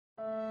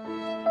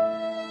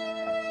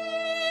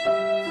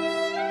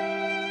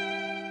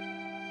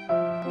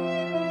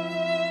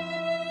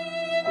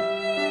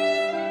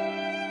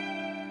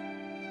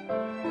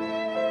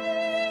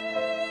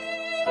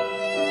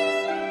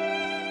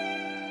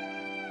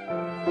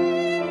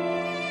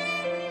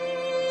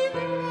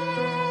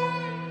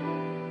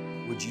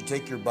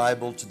take your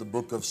Bible to the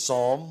book of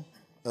Psalm,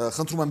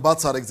 Խնդրում եմ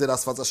բաց արեք ձեր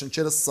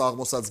աստվածաշնչերը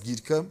Սաղմոսած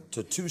գիրքը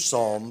to two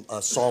Psalm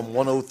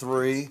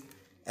 103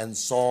 and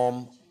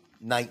Psalm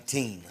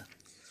 19.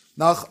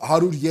 Նախ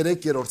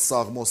 103-րդ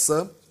Սաղմոսը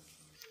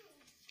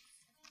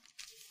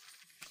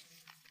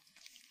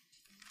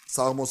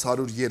Սաղմոս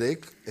 103,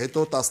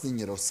 հետո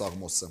 19-րդ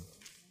Սաղմոսը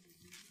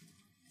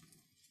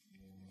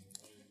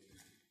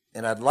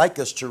And I'd like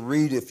us to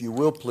read, if you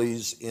will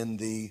please, in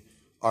the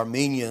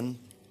Armenian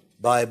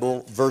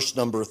Bible, verse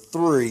number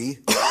 3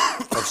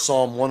 of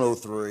Psalm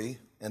 103,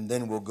 and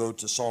then we'll go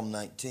to Psalm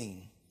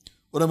 19.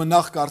 Ուրեմն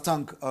նախ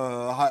կարդանք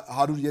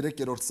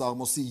 103-րդ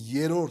Սաղմոսի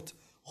 3-րդ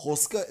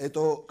խոսքը,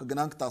 հետո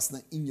կգնանք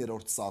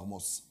 19-րդ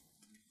Սաղմոս։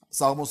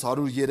 Սաղմոս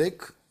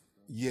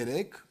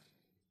 103:3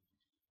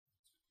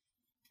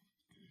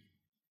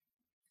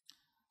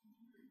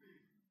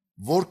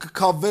 Որ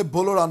կքավվե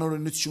բոլոր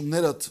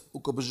անօրենություններդ ու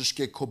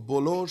կբժշկե քո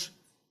բոլոր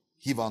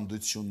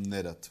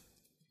հիվանդություններդ։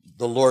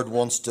 The Lord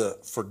wants to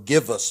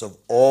forgive us of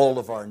all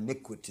of our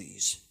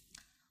iniquities.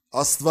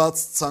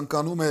 Աստված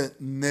ցանկանում է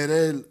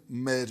ներել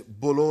մեր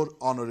բոլոր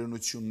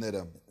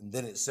անօրենությունները։ And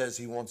then it says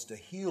he wants to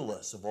heal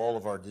us of all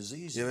of our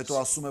diseases. Եվ հետո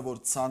ասում է,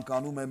 որ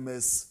ցանկանում է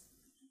մեզ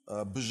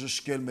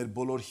բժշկել մեր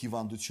բոլոր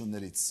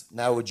հիվանդություններից։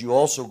 Now would you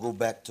also go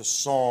back to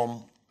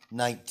Psalm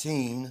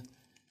 19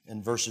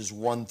 and verses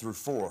 1 through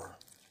 4.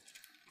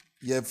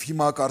 Եվ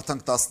հիմա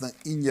կարդանք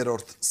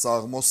 19-րդ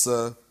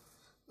Սաղմոսը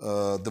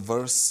the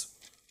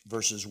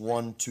verses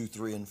 1, 2,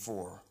 3 and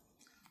 4.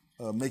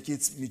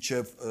 Մեկից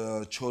մինչև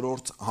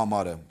 4-րդ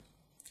համարը։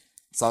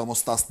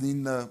 Սաղմոս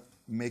 19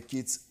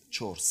 1-ից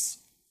 4։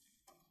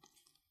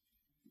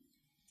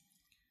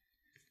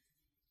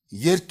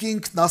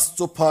 Երկինքն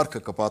Աստծո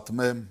փառքը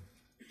կպատմե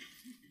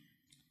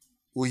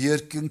ու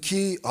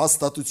երկնքի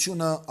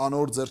հաստատությունը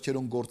անոր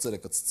ձեռքերուն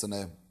գործերը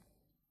կցցնե։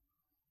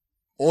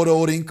 Օրը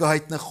օրին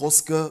կհայտնե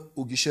խոսքը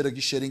ու գիշերը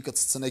գիշերին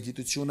կցցնե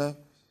գիտությունը,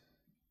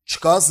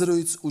 չկա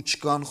զրույց ու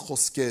չկան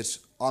խոսքեր,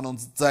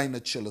 անոնց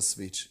ձայնը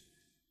չլսվիր։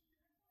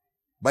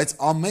 Բայց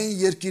ամեն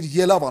երկիր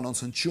ելավ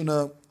անոնց հնչյունը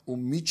ու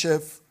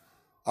միջև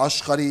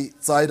աշխարհի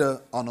ծայրը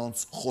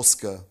անոնց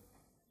խոսքը,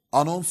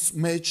 անոնց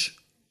մեջ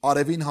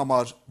արևին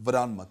համար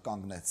վրան մը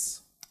կանգնեց։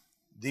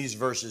 These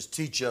verses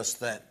teach us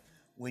that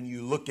when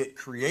you look at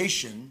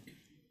creation,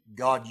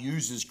 God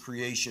uses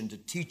creation to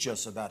teach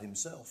us about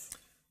himself.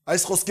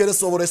 Այս խոսքերը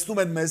սովորեցնում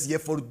են մեզ,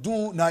 երբ որ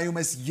դու նայում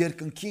ես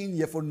երկնքին,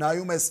 երբ որ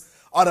նայում ես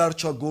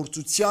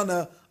արարչագործությանը,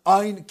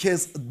 այն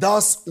քեզ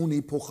դաս ունի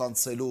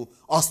փոխանցելու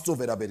Աստծո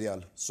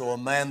վերաբերյալ։ So a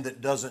man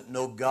that doesn't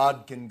know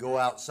God can go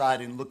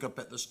outside and look up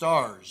at the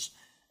stars,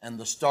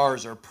 and the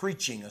stars are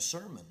preaching a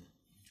sermon.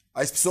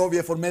 Այսպեսով,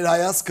 երբ որ մեր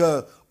հայացքը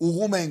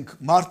ուղում ենք,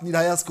 մարդն իր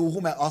հայացքը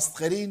ուղում է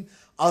աստղերին,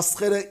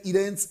 աստղերը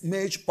իրենց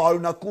մեջ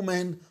պարունակում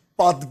են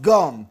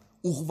պատգամ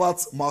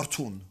ուղված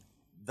մարդուն։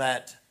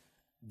 That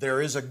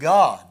there is a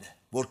God.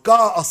 Որ կա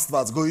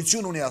Աստված,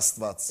 գոյություն ունի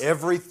Աստված։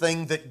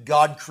 Everything that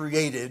God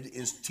created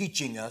is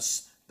teaching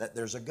us that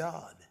there's a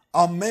God.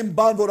 Ամեն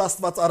բան, որ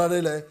Աստված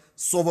արարել է,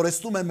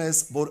 սովորեցնում է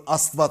մեզ, որ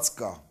Աստված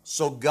կա։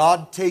 So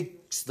God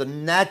takes the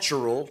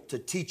natural to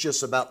teach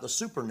us about the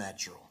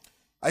supernatural.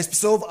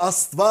 Այսպեսով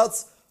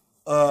Աստված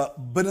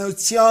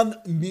բնության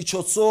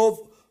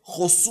միջոցով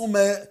խոսում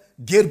է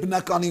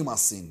գերբնականի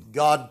մասին։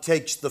 God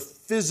takes the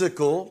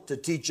physical to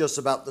teach us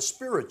about the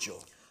spiritual.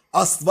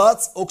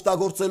 Աստված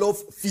օգտագործելով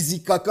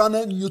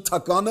ֆիզիկականը,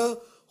 նյութականը,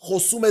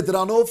 խոսում է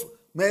դրանով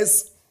մեզ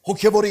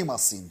հոգևորի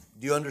մասին։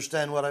 Do you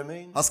understand what I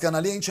mean?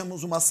 Հասկանալի է ինչ եմ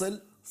ուզում ասել։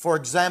 For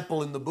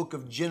example, in the book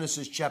of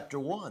Genesis chapter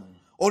 1,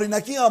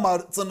 Օրինակի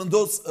համար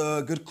Ծննդոց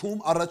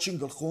գրքում առաջին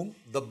գլխում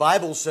the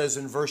Bible says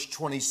in verse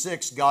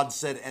 26, God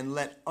said, and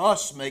let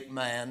us make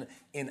man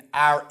in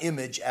our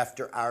image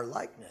after our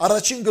likeness.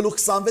 Առաջին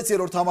գլուխ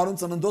 26-րդ համարում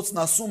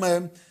Ծննդոցն ասում է,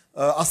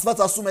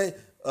 Աստված ասում է,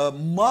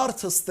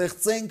 մարդը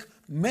ստեղծենք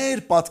մեր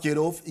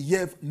պատկերով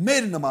եւ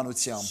մեր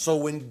նմանությամբ։ So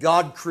when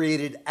God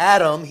created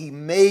Adam, he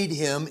made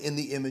him in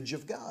the image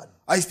of God.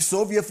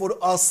 Այսպեսով, երբ որ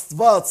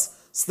Աստված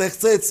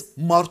ստեղծեց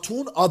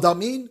մարդուն,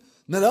 Ադամին,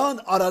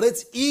 նրան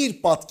արարեց իր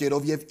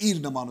պատկերով եւ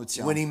իր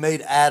նմանությամբ։ When he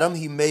made Adam,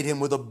 he made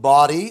him with a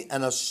body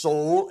and a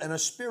soul and a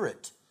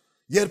spirit.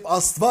 Երբ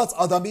Աստված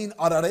Ադամին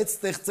արարեց,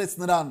 ստեղծեց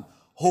նրան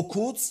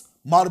հոգուց,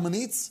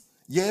 մարմնից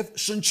եւ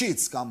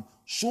շնչից կամ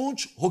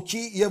շունչ,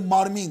 հոգի եւ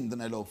մարմին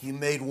դնելով։ He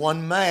made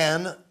one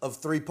man of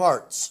three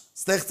parts.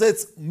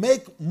 Ստեղծեց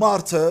մեկ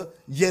մարդը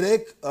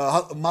երեք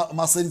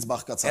մասերից And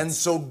բաղկացած։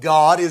 so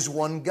God is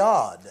one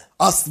God,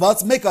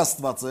 Աստված մեկ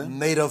Աստված է,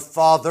 made of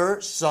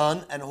Father,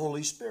 Son, and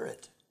Holy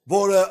Spirit.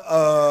 որ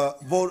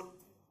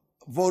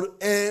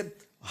է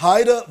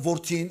հայրը,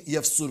 որդին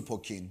եւ Սուրբ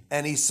Հոգին։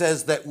 And he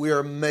says that we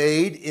are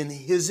made in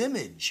his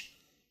image.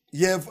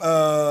 Եվ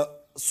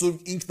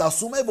Սուրբ ինքն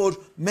ասում է, որ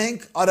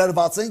մենք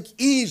արարված ենք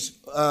իր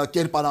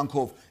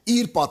կերպարանքով,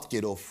 իր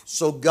պատկերով։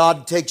 So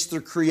God takes the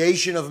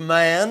creation of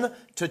man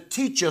to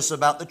teach us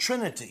about the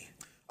Trinity.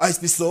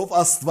 Այսպիսով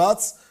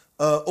Աստված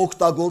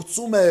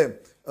օգտագործում է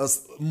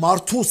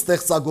մարդու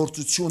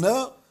ստեղծագործությունը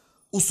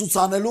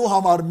ուսուցանելու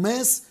համար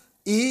մեզ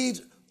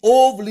իր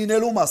ով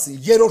լինելու մասին,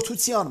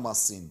 երրորդության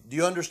մասին։ Do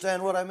you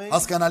understand what I mean?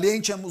 Հասկանալի է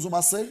ինչ եմ ուզում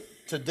ասել։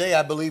 Today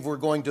I believe we're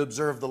going to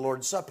observe the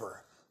Lord's Supper.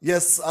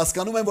 Ես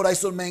հասկանում եմ, որ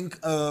այսօր մենք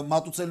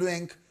մատուցելու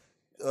ենք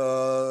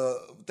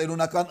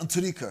տերունական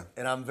ընթրիքը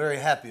And I'm very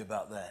happy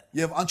about that.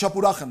 եւ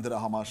անչափուրախ եմ դրա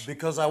համար,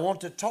 Because I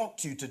want to talk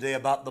to you today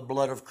about the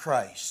blood of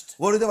Christ.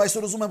 որովհետեւ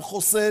այսօր ուզում եմ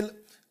խոսել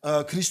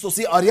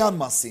Քրիստոսի արյան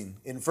մասին։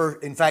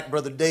 In fact,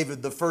 Brother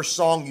David, the first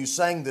song you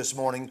sang this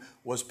morning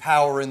was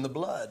Power in the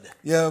Blood.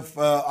 Եվ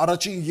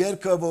առաջին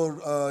երգը, որ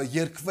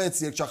երգվեց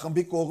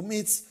երգչախմբի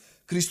կողմից,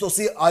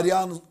 Քրիստոսի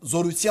արյան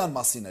զորության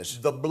մասին էր։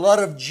 The blood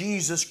of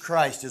Jesus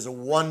Christ is a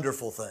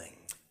wonderful thing.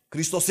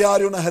 Քրիստոսի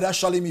արյունը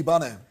հրաշալի մի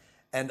բան է։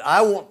 And I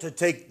want to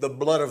take the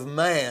blood of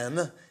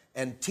man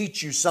and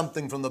teach you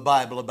something from the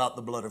Bible about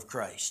the blood of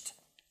Christ.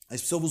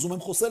 Այսպեսով ուզում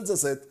եմ խոսել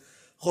ձեզ հետ,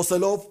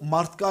 խոսելով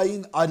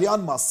մարդկային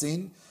արյան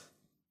մասին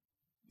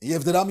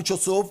եւ դրա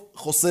միջոցով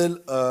խոսել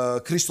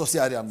Քրիստոսի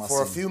արյան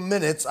For a մասին։ few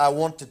minutes, I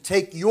want to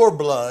take your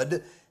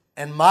blood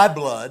and my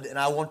blood, and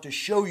I want to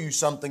show you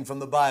something from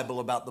the Bible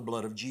about the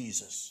blood of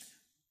Jesus.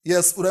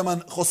 Ես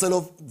ուրեմն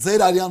խոսելով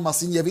ձեր արյան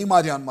մասին եւ իմ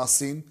արյան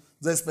մասին,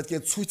 ձեզ պետք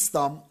է ցույց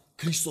տամ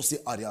Քրիստոսի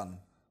արյան,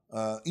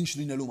 ինչ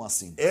լինելու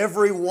մասին։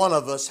 Every one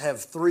of us have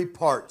three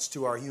parts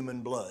to our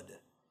human blood.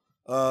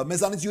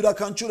 Մեզանից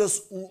յուրաքանչյուրս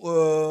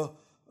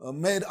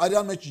մեր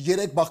արյան մեջ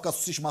 3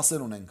 բաղկացուցիչ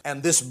մասեր ունենք։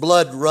 And this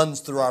blood runs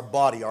through our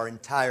body, our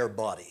entire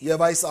body.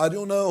 Եւ այս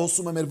արյունը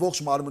հոսում է մեր ողջ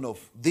մարմնով։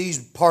 These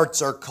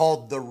parts are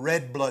called the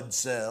red blood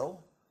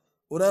cell.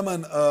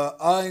 Ուրեմն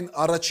այն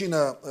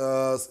առաջինը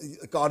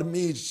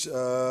կարմիր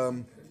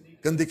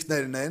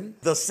գնդիկներն են,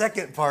 The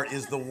second part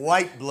is the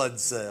white blood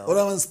cell.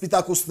 ուրեմն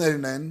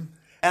սպիտակուցներն են,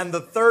 And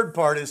the third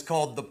part is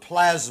called the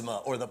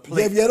plasma or the եւ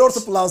platelets.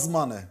 երրորդը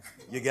պլազման է։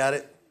 You got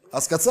it?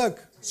 Հասկացաք։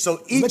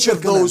 So each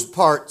of those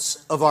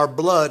parts of our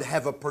blood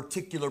have a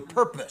particular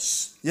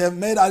purpose. Եվ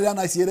մեր արյան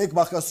այս 3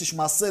 բաղկացուցիչ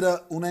մասերը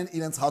ունեն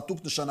իրենց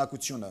հատուկ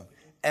նշանակությունը։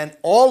 And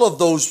all of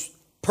those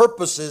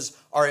purposes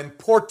are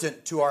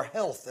important to our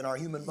health and our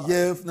human body.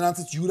 Եվ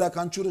նրանցից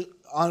յուրաքանչյուրը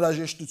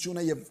անհրաժեշտություն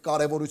է եւ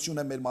կարեւորություն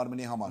է մեր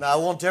մարմնի համար։ Now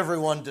I want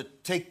everyone to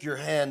take your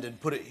hand and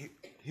put it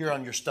here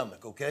on your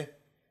stomach, okay?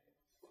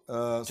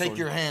 Take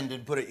your hand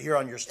and put it here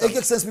on your stomach.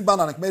 Եկեք sense մի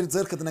բան անենք, մեր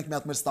ձեռքը դնենք մի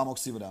հատ մեր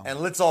ստամոքսի վրա։ And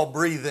let's all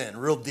breathe in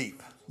real deep.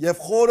 Եվ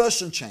խորը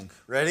շնչենք։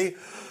 Ready?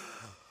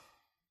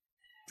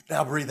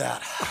 Now breathe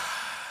out.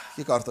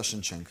 Եկեք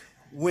արտաշնչենք։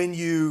 When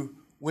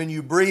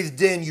you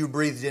breathed in, you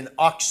breathed in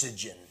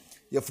oxygen.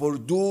 Երբ որ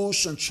դու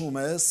շնչում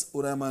ես,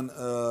 ուրեմն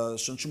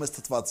շնչում ես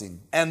թթվածին։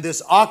 And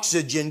this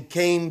oxygen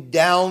came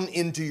down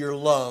into your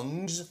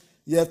lungs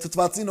Եվ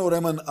թթվածին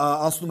ուրեմն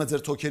անցնում է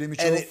ձեր թոքերի and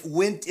միջով, it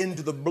went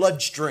into the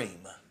bloodstream.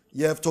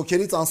 եւ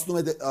թոքերից անցնում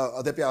է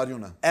դեպի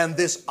արյունը։ And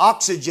this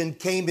oxygen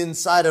came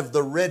inside of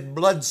the red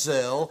blood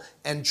cell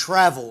and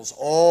travels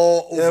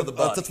all over the Եվ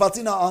body.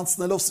 թթվածինը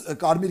անցնելով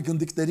կարմիր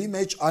գնդիկների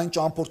մեջ, այն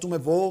ճամփորդում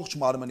է ողջ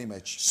մարմնի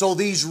մեջ։ So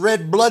these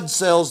red blood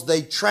cells,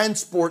 they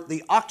transport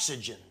the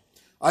oxygen.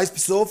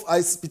 Այսպիսով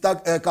այս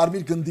սպիտակ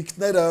կարմիր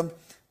գնդիկները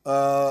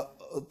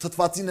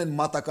թթվածին են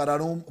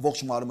մատակարարում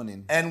ողջ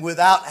մարմնին։ And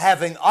without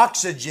having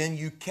oxygen,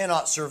 you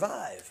cannot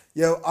survive.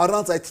 Եվ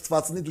առանց այդ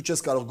թթվածնի դու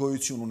չես կարող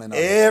գոյություն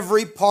ունենալ։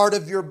 Every part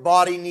of your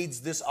body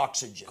needs this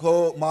oxygen. Քո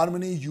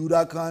մարմնի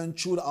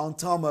յուրաքանչյուր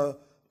անդամը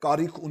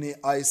կարիք ունի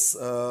այս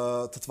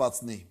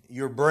թթվածնի։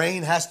 Your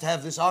brain has to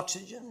have this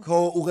oxygen. Քո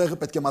ուղեղը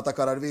պետք է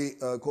մատակարարվի,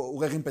 քո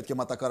ուղեղին պետք է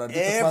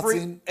մատակարարվի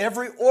թթվածին։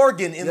 Every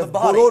organ in the Եվ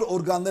body. բոլոր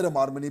օրգանները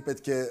մարմնի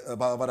պետք է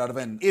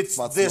բավարարվեն It's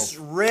this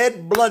թթվածնով։ red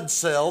blood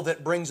cell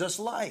that brings us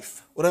life.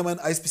 Ուրեմն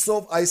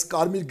այսպիսով այս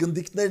կարմիր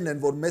գնդիկներն են,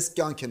 որ մեզ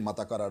կյանք են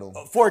մատակարարում։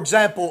 For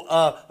example,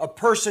 a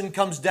person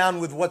comes down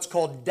with what's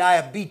called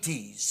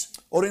diabetes.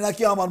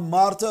 Օրինակի համար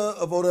մարդը,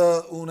 որը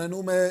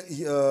ունենում է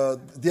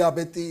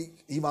դիաբետի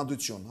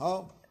հիվանդություն, հա,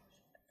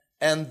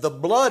 And the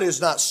blood is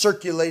not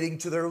circulating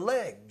to their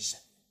legs.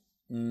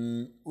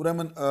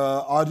 ուրեմն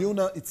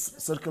արյունը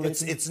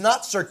It's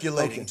not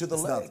circulating to the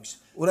legs.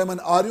 Ուրեմն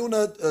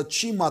արյունը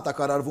չի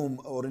մատակարարվում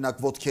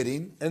օրինակ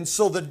ոտքերին, And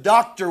so the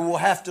doctor will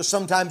have to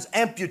sometimes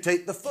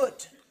amputate the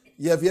foot.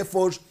 եւ երբ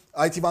որ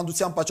այդ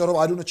հիվանդության պատճառով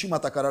արյունը չի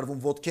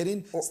մատակարարվում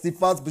ոտքերին,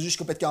 ստիպված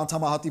բժիշկը պետք է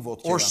անդամահատի Or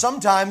ոտքերը։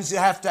 sometimes you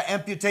have to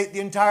amputate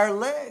the entire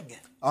leg.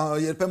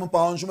 Երբեմն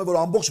պահանջում է, որ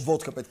ամբողջ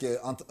ոտքը պետք է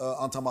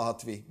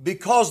անդամահատվի,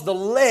 Because the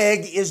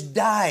leg is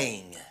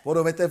dying.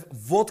 որովհետեւ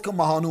ոտքը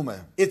մահանում է,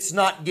 It's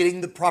not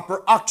getting the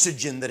proper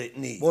oxygen that it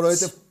needs.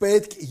 որովհետեւ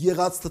պետք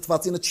եղած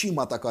թթվածինը չի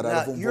Now,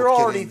 մատակարարվում you're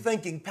already ոտքերին։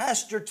 thinking,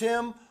 Pastor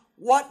Tim,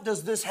 what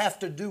does this have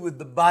to do with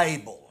the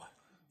Bible?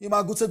 Հիմա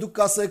գուցե դուք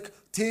կասեք,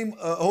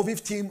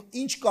 հովիվ թիմ,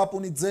 ինչ կապ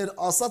ունի ձեր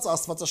ասած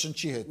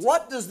Աստվածաշնչի հետ։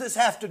 What does this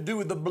have to do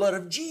with the blood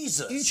of Ինչ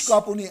Jesus?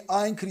 կապ ունի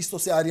այն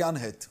Քրիստոսի արյան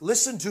հետ։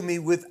 Listen to me,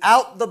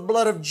 without the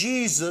blood of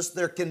Jesus,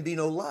 there can be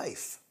no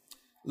life.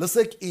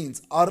 Լսեք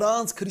ինձ,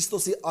 առանց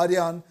Քրիստոսի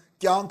արյան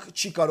կյանք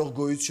չի կարող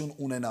գոյություն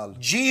ունենալ։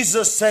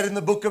 Jesus said in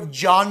the book of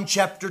John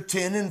chapter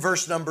 10 in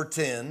verse number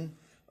 10,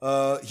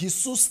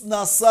 Հիսուսն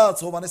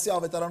ասաց Հովհաննեսի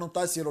ավետարանում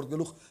 10-րդ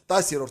գլուխ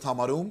 10-րդ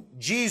համարում,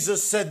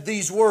 Jesus said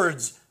these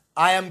words,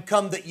 I am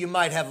come that you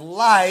might have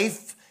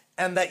life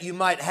and that you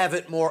might have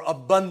it more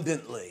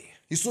abundantly.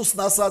 Հիսուսն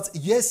ասաց,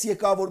 ես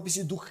եկա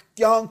որպեսզի դուք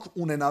կյանք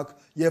ունենաք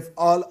եւ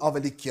ալ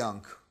ավելի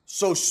կյանք։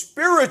 So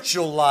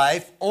spiritual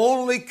life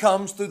only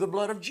comes through the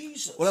blood of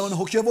Jesus. Ուրեմն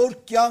հոգևոր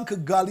կյանքը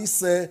գալիս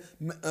է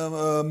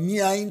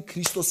միայն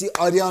Քրիստոսի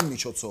արյան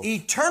միջոցով։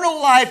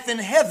 Eternal life in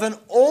heaven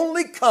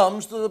only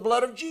comes through the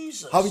blood of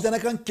Jesus.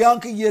 Հավիտենական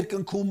կյանքը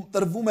երկնքում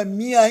տրվում է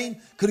միայն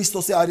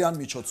Քրիստոսի արյան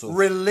միջոցով։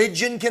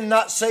 Religion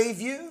cannot save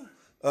you.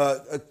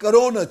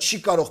 Կրոնը չի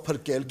կարող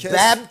փրկել քեզ։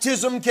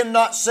 Baptism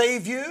cannot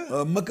save you.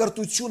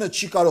 Մկրտությունը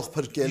չի կարող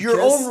փրկել քեզ։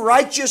 Your own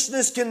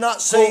righteousness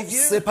cannot save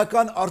you.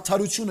 Սեփական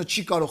արդարությունը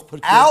չի կարող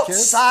փրկել քեզ։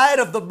 Outside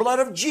of the blood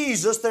of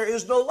Jesus there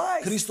is no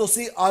life.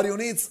 Քրիստոսի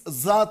արյունից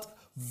զատ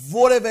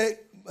որևէ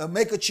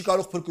մեկը չի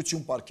կարող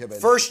փրկություն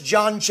ապարգևել։ 1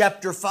 John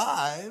chapter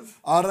 5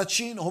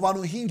 Առաջին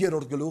Հովանու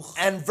 5-րդ գլուխ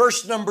and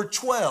verse number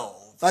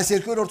 12.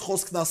 12-րդ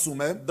խոսքն ասում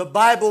է. The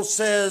Bible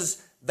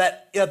says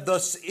that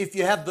if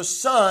you have the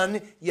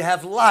Son, you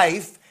have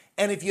life,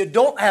 and if you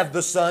don't have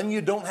the Son, you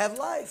don't have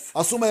life.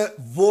 Ասում է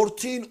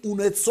որդին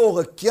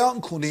ունեցողը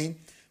կյանք ունի,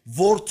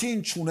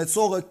 որդին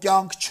չունեցողը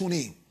կյանք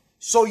չունի։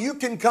 So you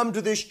can come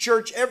to this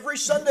church every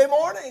Sunday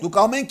morning. Դուք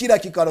ամեն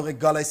Կիրակի կարող եք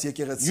գալ այս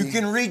եկեղեցի։ You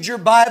can read your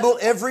Bible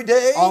every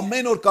day.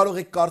 Ամեն օր կարող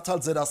եք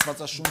կարդալ ձեր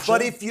Աստվածաշունչը։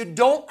 But if you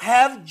don't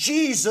have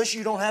Jesus,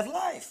 you don't have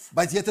life.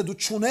 Բայց եթե դու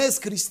չունես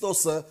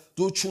Քրիստոսը,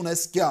 դու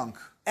չունես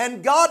կյանք։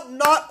 And God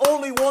not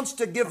only wants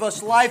to give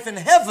us life in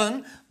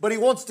heaven, but He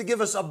wants to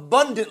give us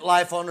abundant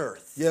life on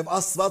earth. Եվ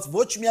Աստված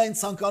ոչ միայն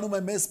ցանկանում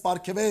է մեզ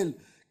ապարգևել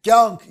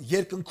կյանք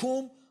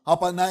երկնքում,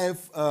 ապա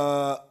նաև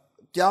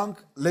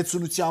կյանք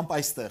լեցունությամբ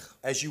այստեղ։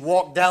 As you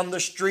walk down the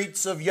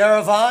streets of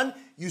Yerevan,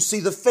 you see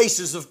the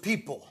faces of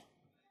people.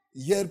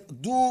 Երբ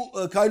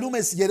դու քայլում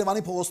ես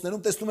Երևանի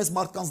փողոցներում, տեսնում ես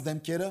մարդկանց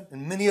դեմքերը,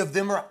 And many of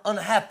them are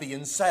unhappy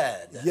and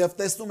sad. եւ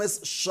տեսնում ես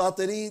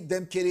շատերի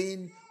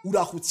դեմքերին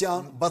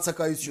ուրախության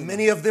բացակայությունը։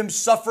 Many of them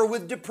suffer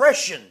with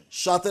depression.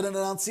 Շատերը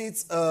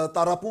նրանցից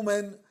տարապում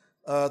են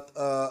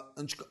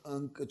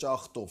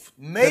ընկճախտով,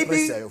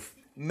 Maybe, դեպրեսիայով։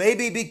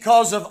 maybe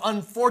because of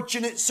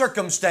unfortunate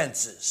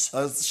circumstances.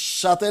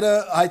 Շատերը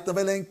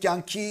հայտնվել են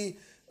կյանքի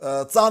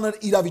ծանր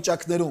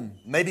իրավիճակներում։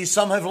 Maybe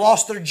some have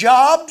lost their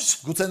jobs.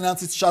 Գուցե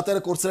նրանցից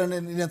շատերը կորցրել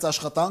են իրենց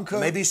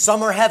աշխատանքը։ Maybe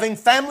some are having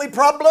family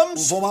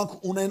problems. Ոմանք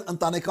ունեն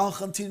ընտանեկան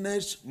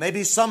խնդիրներ։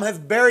 Maybe some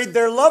have buried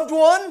their loved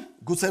one.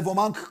 Գուցե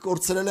ոմանք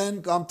կորցրել են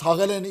կամ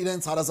թաղել են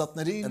իրենց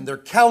հարազատներին։ And their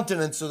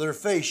countenance of their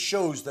face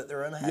shows that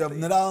they're Եվ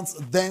unhappy. նրանց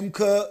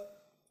դեմքը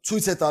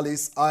ցույց է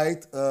տալիս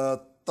այդ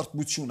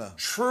տրտմությունը։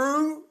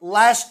 True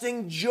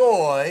lasting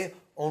joy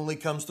only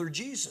comes through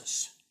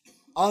Jesus.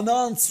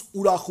 Անանց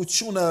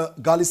ուրախությունը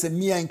գալիս է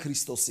միայն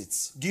Քրիստոսից։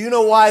 Do you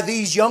know why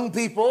these young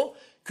people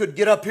could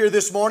get up here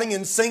this morning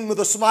and sing with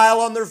a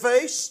smile on their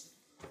face?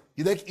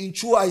 Գիտեք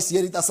ինչու այս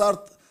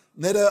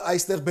երիտասարդները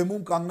այստեղ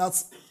բեմում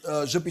կանգնած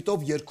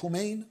ժպիտով երգում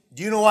էին։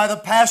 Do you know why the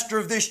pastor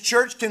of this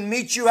church can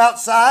meet you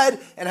outside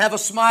and have a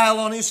smile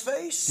on his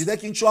face?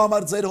 Գիտեք ինչու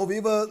համար ձեր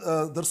հովիվը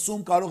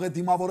դրսում կարող է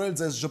դիմավորել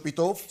ձեզ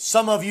ժպիտով։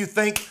 Some of you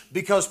think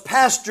because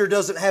pastor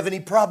doesn't have any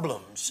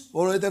problems.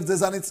 Որովհետև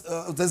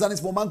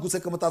ձեզանից ոմանք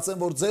գուցե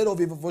կմտածեն, որ ձեր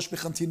հովիվը ոչ մի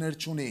խնդիրներ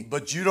չունի։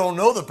 But you don't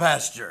know the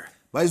pastor.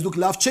 Բայց դուք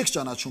լավ չեք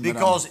ճանաչում նրան։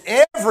 Because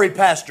every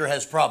pastor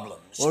has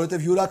problems.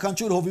 Որովհետև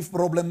յուրաքանչյուր հովիվ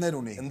խնդիրներ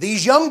ունի։ And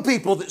these young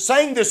people that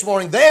sang this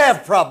morning, they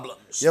have problems.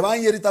 Եվ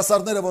այն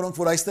երիտասարդները, որոնք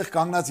որ այստեղ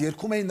կանգնած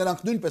երգում էին,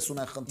 նրանք նույնպես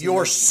ունեն Your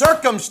խնդիրներ։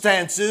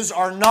 circumstances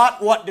are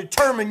not what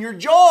determine your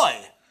joy.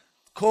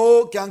 Քո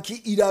կյանքի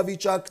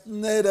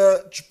իրավիճակները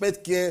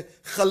չպետք է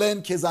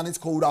խլեն քեզանից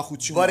քո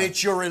ուրախությունը։ But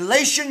it's your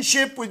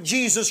relationship with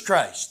Jesus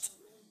Christ.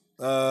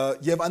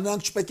 Եվ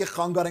նրանք չպետք է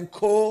խանգարեն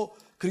քո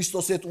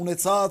Քրիստոսի հետ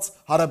ունեցած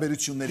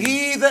հարաբերություններին։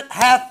 He that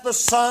hath the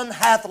Son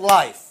hath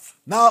life.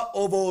 Նա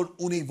ով որ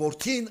ունի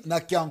որդին, նա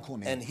կյանք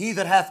ունի։ And he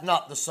that hath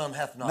not the Son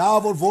hath not. Նա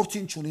որ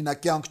որդին չունի, նա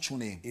կյանք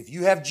չունի։ If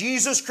you have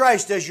Jesus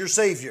Christ as your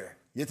Savior,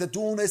 Եթե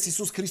դու ունես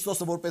Հիսուս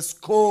Քրիստոսը որպես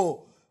քո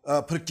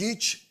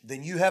փրկիչ,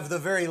 then you have the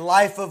very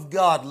life of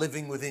God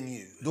living within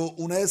you. դու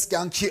ունես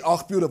կյանքի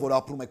աղբյուրը, որ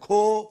ապրում է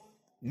քո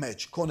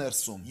մեջ, քո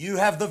ներսում։ You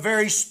have the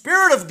very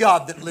Spirit of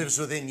God that lives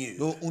within you.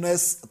 Դու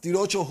ունես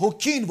Տիրոջը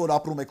հոգին, որ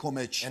ապրում է քո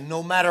մեջ։ And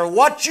no matter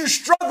what you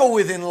struggle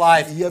with in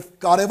life, Եվ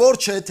կարևոր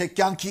չէ թե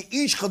կյանքի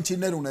ինչ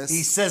խնդիրներ ունես։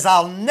 He says,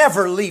 I'll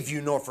never leave you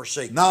nor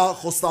forsake you. Նա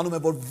խոստանում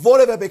է, որ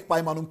որևէ բեք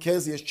պայմանում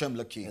քեզ ես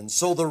չեմ լքի։ And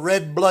so the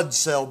red blood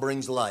cell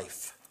brings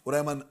life.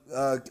 Ուրեմն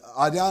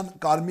արյան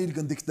կարմիր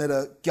գնդիկները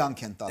կյանք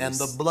են And տալիս։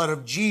 the blood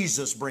of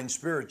Jesus brings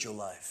spiritual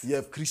life.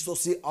 Եվ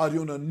Քրիստոսի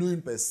արյունը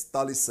նույնպես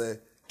տալիս է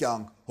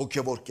կյանք,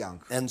 հոգևոր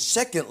կյանք։ And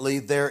secondly,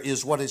 there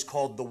is what is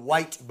called the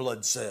white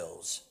blood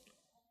cells.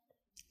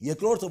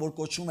 Երկրորդը, որ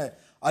կոչվում է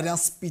արյան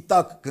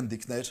սպիտակ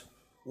գնդիկներ,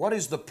 What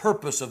is the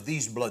purpose of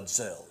these blood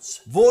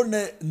cells? որն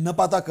է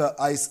նպատակը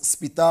այս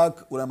սպիտակ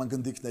ուրեմն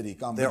գնդիկների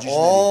կամ They're բջիջների։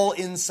 all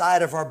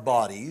inside of our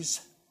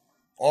bodies.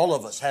 All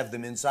of us have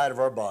them inside of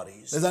our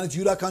bodies. Դեզանից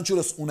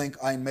յուրաքանչյուրս ունենք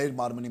այն մեր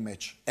մարմնի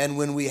մեջ։ And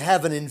when we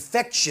have an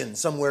infection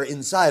somewhere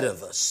inside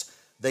of us,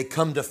 they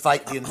come to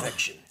fight the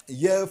infection.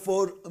 Երբ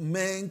որ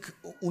մենք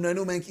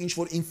ունենում ենք ինչ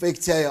որ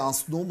ինֆեկցիա է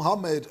անցնում, հա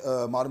մեր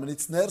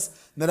մարմնից ներս,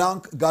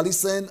 նրանք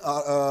գալիս են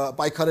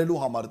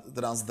պայքարելու համար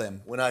դրանց դեմ։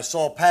 When I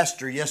saw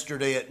Pastor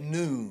yesterday at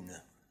noon,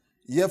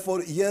 Երբ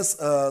որ ես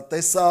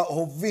տեսա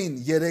Հովին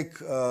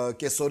 3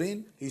 կեսօրին,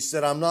 he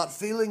said, I'm not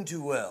feeling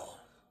too well.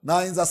 նա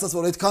ինձ ասաց,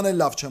 որ այդքան էլ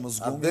լավ չեմ I've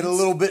զգում, been a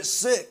little bit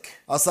sick.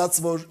 ասաց,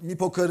 որ մի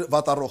փոքր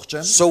վատառողջ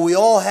եմ։ So we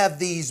all have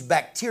these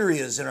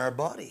bacterias in our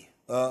body.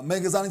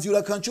 Մենք զանից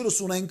յուրաքանչյուրս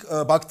ունենք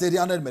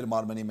բակտերիաներ մեր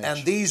մարմնի մեջ։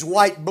 And these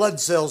white blood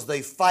cells,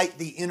 they fight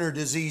the inner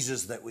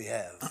diseases that we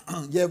have.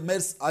 Եվ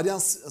մեր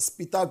արյան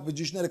սպիտակ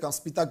բջիջները կամ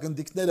սպիտակ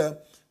գնդիկները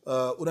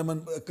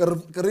ուրեմն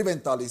կռիվ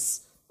են տալիս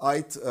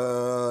այդ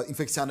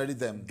ինֆեկցիաների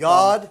դեմ,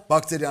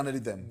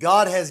 բակտերիաների դեմ։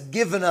 God has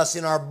given us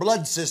in our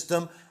blood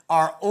system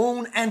our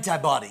own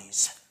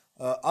antibodies.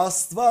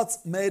 Աստված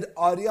մեր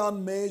արյան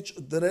մեջ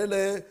դրել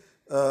է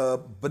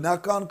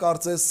բնական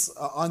կարծես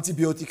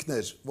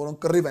անտիբիոտիկներ,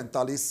 որոնք կռիվ են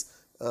տալիս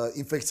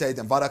ինֆեկցիայի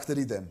դեմ,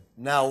 վարակների դեմ։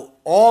 Now,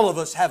 all of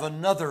us have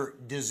another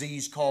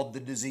disease called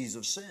the disease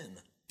of sin.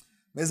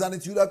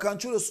 Մեզանից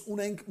յուրաքանչյուրս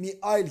ունենք մի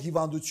այլ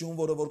հիվանդություն,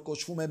 որը որ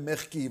կոչվում է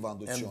մեղքի And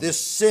հիվանդություն։ this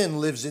sin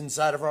lives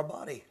inside of our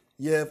body.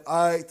 Եվ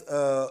այդ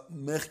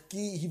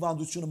մեղքի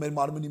հիվանդությունը մեր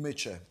մարմնի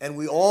մեջ է։ And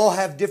we all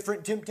have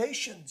different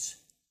temptations.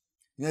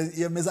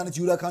 Եվ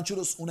մեզանից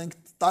յուրաքանչյուրս ունենք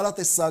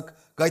տարատեսակ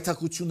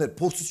գայթակղություններ,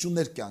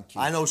 փորձություններ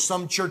կյանքի։ I know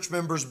some church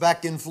members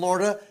back in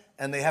Florida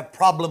and they have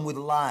problem with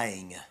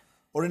lying.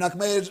 Օրինակ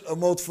մեր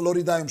մոտ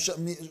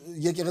Ֆլորիդայում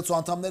եկեղեցու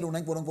անդամներ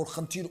ունենք, որոնք որ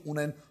խնդիր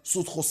ունեն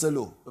սուտ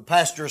խոսելու։ The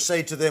pastor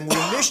say to them, we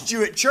missed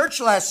you at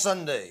church last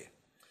Sunday.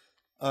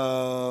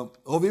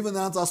 Հովիվը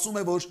նրանց ասում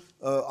է, որ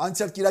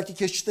անցյալ Կիրակի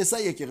քեզ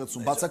չտեսա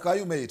եկեղեցում,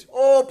 բացակայում էիր։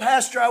 Oh,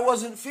 pastor, I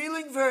wasn't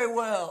feeling very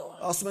well.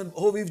 Ասում են,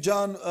 Հովիվ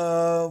ջան,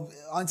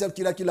 անցյալ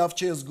Կիրակի լավ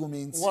չի զգում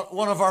ինձ։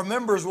 One of our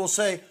members will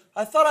say,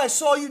 I thought I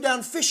saw you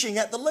down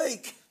fishing at the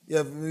lake.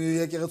 Եվ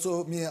եկեղեցու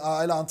մի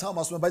այլ անդամ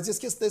ասում է, բայց ես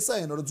քեզ տեսա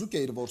այն օրը ձուկ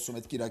էիր որսում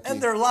այդ Կիրակի։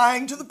 And they're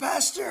lying to the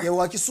pastor. Եվ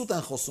ուղղակի սուտ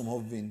են խոսում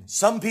Հովին։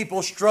 Some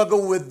people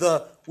struggle with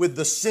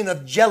the sin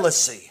of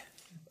jealousy.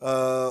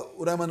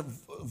 Ուրեմն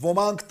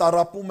ոմանք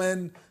տարապում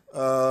են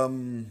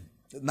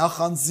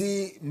նախանձի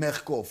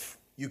մեղքով։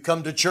 You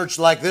come to church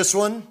like this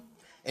one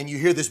and you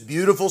hear this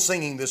beautiful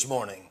singing this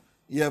morning.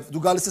 Եվ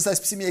դու գալիս ես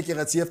այսպեսի մի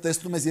եկեղեցի եւ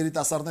տեսնում ես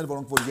երիտասարդներ,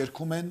 որոնք որ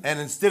երգում են։ And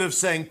instead of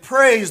saying,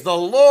 praise the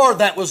Lord,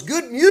 that was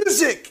good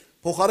music,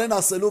 Փոխարեն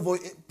ասելու,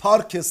 որ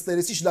փառք ես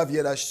Տերից, ինչ լավ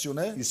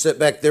երաժշտություն է։ you sit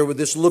back there with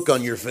this look on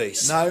your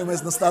face. Նայում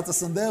ես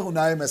նստածս ընդեղ ու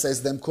նայում ես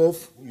այս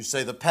դեմքով։ You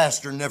say, the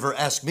pastor never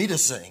asked me to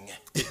sing.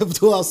 Եվ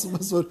դու ասում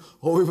ես, որ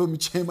հովիվը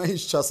միջեմա ինչ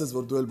չասես,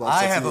 որ դու էլ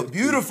I have a բացացի։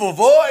 beautiful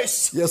voice.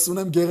 Ես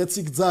ունեմ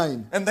գեղեցիկ ձայն։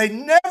 And they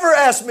never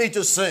asked me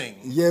to sing.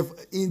 Եվ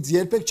ինձ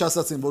երբեք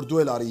չասացին, որ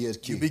դու էլ արի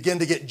երկի։ You begin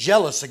to get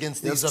jealous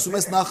against Ես these սկսում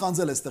ես other.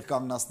 նախանձել այստեղ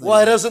կանգնածները։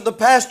 Why doesn't the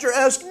pastor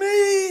ask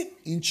me?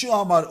 Ինչու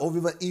համար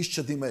հովիվը ինձ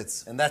չդիմեց։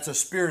 And that's a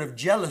spirit of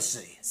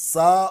jealousy.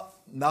 Սա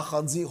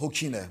նախանձի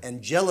հոգին է։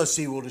 And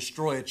jealousy will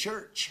destroy a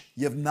church.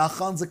 Եվ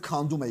նախանձը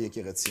քանդում է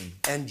եկեղեցին։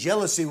 And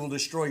jealousy will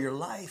destroy your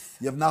life.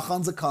 Եվ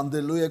նախանձը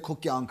քանդելու է քո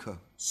կյանքը։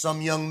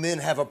 Some young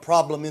men have a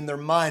problem in their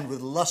mind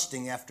with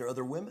lusting after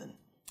other women.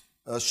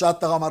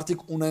 Շատ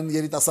տղամարդիկ ունեն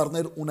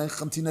երիտասարդներ ունեն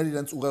խնդիրներ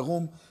իրենց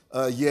ուղեղում,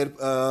 երբ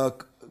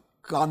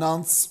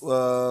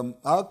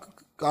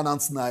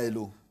կանանց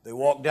նայելու։ They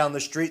walk down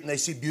the street and they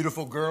see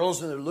beautiful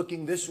girls and they're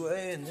looking this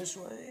way and this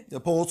way.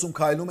 Փողոցում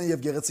քայլում են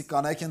եւ գեղեցիկ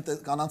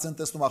կանանց են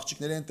տեսնում,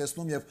 աղջիկներ են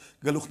տեսնում եւ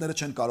գլուխները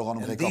չեն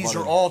կարողանում And these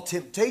are ղեկավարել։ all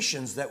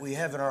temptations that we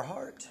have in our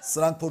heart.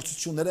 Սրանք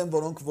փորձություններ են,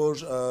 որոնք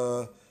որ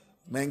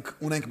մենք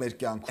ունենք մեր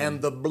կյանքում։ And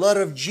the blood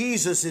of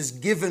Jesus is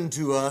given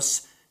to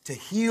us to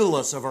heal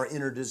us of our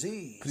inner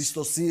disease.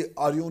 Քրիստոսի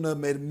արյունը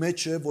մեր մեջ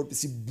է,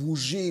 որպեսզի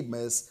բուժի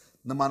մեզ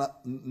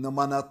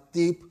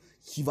նմանատիպ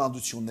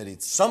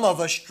հիվանդություններից։ Some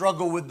of us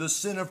struggle with the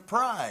sin of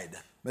pride.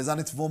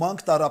 Մեզանից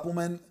ոմանք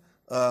տարապում են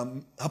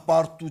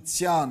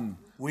հպարտության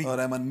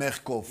ուրեմն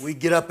մեղքով։ We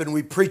get up and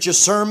we preach a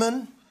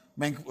sermon.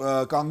 Մենք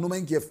կանգնում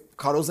ենք եւ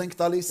քարոզ ենք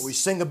տալիս։ We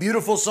sing a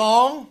beautiful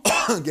song.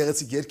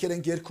 Գեղեցիկ երգեր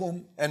ենք երգում։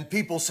 And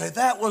people say,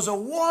 that was a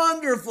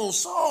wonderful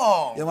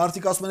song. Եվ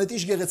մարդիկ ասում են, «Էդ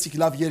ինչ գեղեցիկ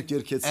լավ երգ And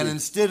երգեցիք»։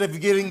 instead of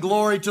giving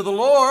glory to the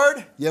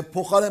Lord, Եվ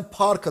փոխարեն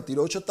փառքը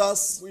Տիրոջը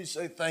տաս։ we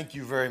say, thank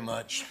you very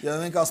much. Եվ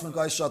մենք ասում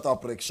ենք, «Այս շատ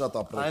ապրեք, շատ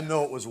I ապրեք»։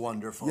 know it was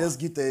wonderful. Ես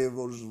գիտեի,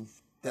 որ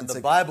And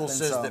the Bible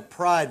says that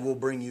pride will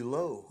bring you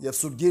low. Եվ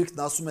Սուրբ Գիրքն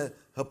ասում է,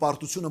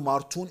 հպարտությունը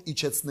մարդուն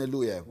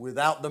իջեցնելու է։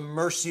 Without the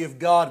mercy of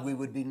God, we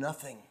would be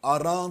nothing.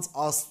 Առանց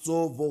Աստծո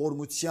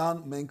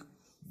ողորմության մենք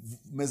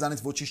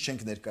մեզանից ոչինչ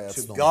չենք To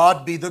ներկայացնում։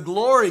 God be the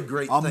glory,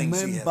 great things He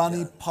Ամեն has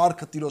բանի done.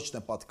 փառքը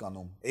Տիրոջն է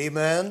պատկանում։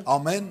 Amen.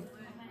 Ամեն։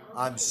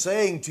 I'm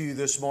saying to you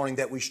this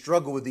morning that we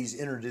struggle with these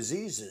inner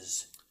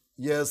diseases.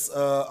 Ես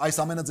այս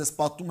ամենը ձեզ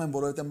պատում եմ,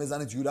 որովհետև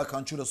մեզանից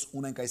յուրաքանչյուրս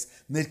ունենք այս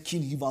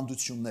ներքին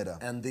հիվանդությունները։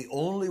 And the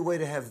only way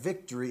to have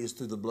victory is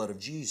through the blood of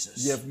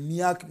Jesus. Եվ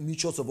միակ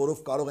միջոցը,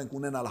 որով կարող ենք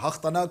ունենալ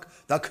հաղթանակ,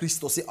 դա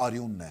Քրիստոսի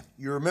արյունն է։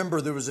 You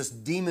remember there was this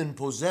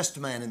demon-possessed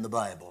man in the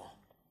Bible.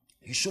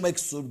 Հիշում եք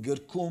Սուրբ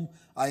գրքում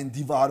այն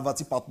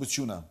դիվահարվածի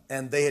պատմությունը։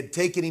 And they had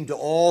taken him to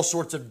all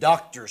sorts of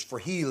doctors for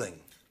healing.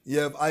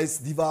 Եվ այս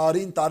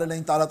դիվահարին տարել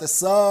էին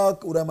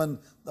տարատեսակ, ուրեմն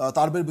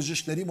տարբեր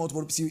բժիշկների մոտ,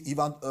 որպեսզի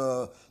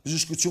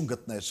բժշկություն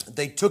գտներ։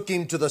 They took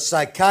him to the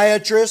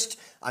psychiatrist.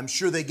 I'm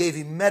sure they gave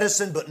him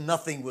medicine, but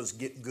nothing was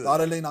good.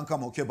 Տարել էին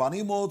անգամ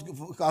հոգեբանի մոտ,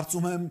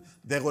 կարծում եմ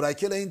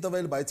դեղորայքել էին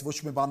տվել, բայց ոչ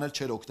մի բան էլ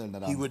չէր օգնել He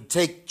նրան։ would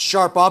take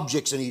sharp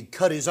objects and he'd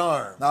cut his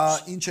arms. Նա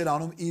ինչ էր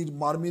անում, իր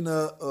մարմինը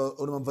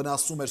ուրեմն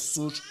վնասում էր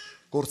սուր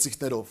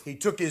գործիքներով։ He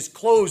took his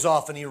clothes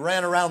off and he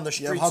ran around the Եվ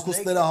streets naked.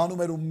 հագուստները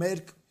հանում էր ու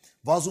մերկ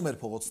վազում էր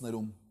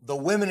փողոցներում։ The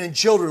women and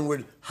children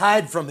would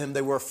hide from him.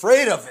 They were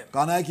afraid of him.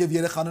 Կանայք եւ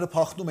երեխաները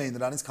փախնում էին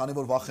նրանից, քանի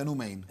որ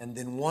վախենում էին։ And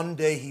then one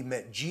day he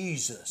met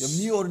Jesus. Եվ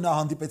մի օր նա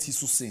հանդիպեց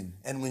Հիսուսին։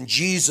 And when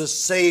Jesus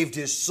saved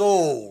his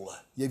soul,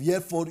 Եվ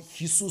երբ որ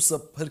Հիսուսը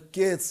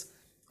փրկեց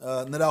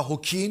նրա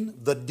հոգին,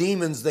 the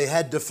demons, they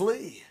had to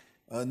flee.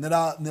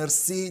 նրա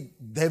ներսի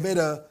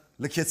դևերը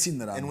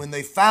լքեցին նրան։ And when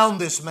they found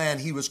this man,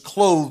 he was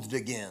clothed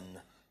again.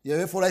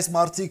 Եվ երբ որ այս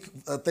մարդիկ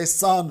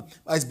տեսան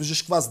այս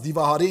բժշկված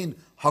դիվահարին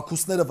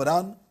հագուստները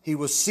վրան, He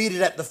was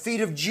seated at the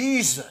feet of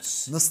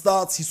Jesus.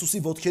 նստած Հիսուսի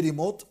ոտքերի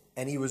մոտ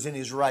And he was in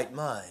his right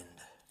mind.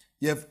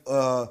 եւ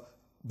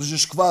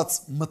բժշկված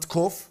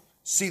մտքով,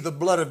 See, the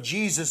blood of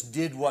Jesus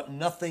did what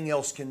nothing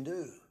else can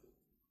do.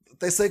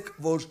 տեսեք,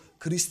 որ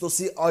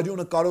Քրիստոսի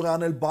արյունը կարող է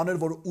անել բաներ,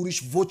 որ ուրիշ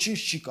ոչինչ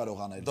չի կարող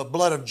անել։ The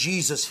blood of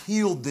Jesus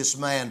healed this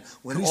man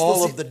when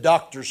all of the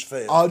doctors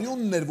failed.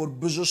 Արյունն էր, որ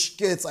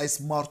բժշկեց այս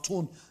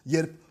մարդուն,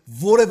 երբ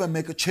որևէ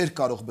մեկը չէր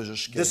կարող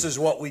բժշկել։ This is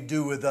what we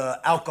do with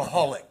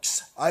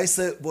alcoholics. Այս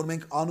է, որ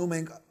մենք անում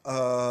ենք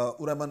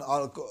ուրեմն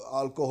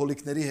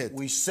ալկոհոլիկների հետ։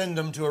 We send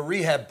them to a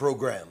rehab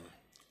program.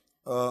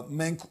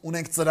 Մենք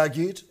ունենք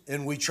ծրագիր,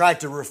 And we try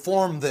to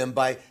reform them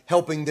by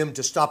helping them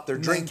to stop their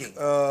drinking.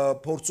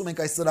 փորձում ենք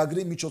այս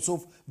ծրագրի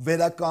միջոցով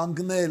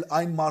վերականգնել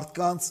այն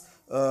մարդկանց,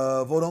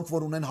 որոնք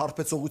որ ունեն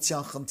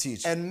հարբեցողության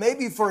խնդիր։ And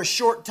maybe for a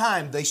short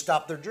time they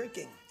stop their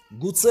drinking.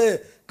 Գուցե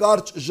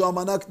կարճ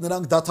ժամանակ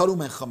նրանք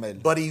դադարում են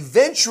խմել, But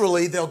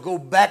eventually they'll go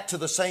back to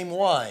the same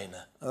wine.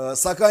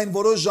 սակայն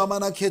որոշ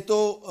ժամանակ հետո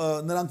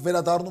նրանք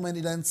վերադառնում են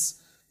իրենց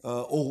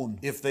օղուն,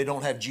 If they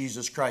don't have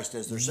Jesus Christ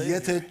as their Savior.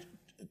 եթե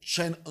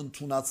չեն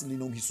ընդունած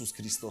լինում Հիսուս See,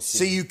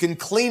 Քրիստոսին։ you can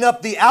clean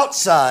up the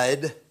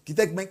outside,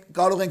 Գիտեք, մենք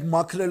կարող ենք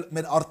մաքրել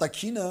մեր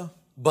արտաքինը,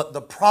 but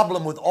the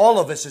problem with all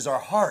of us is our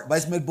heart.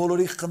 բայց մեր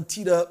բոլորի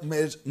խնդիրը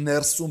մեր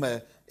ներսում է,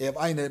 եւ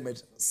այն է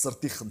մեր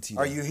սրտի Are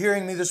խնդիրը։ you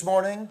hearing me this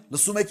morning?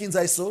 Լսում եք ինձ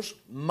այսօր։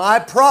 My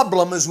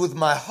problem is with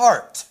my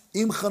heart.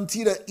 Իմ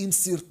խնդիրը իմ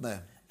սիրտն է,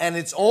 And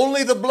it's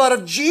only the blood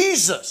of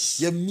Jesus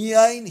եւ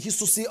միայն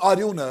Հիսուսի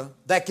արյունը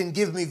that can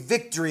give me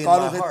victory in my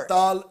կարող է heart.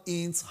 տալ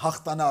ինձ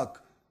հաղթանակ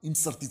իմ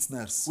սրտից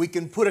ներս։ We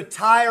can put a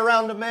tie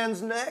around a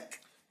man's neck.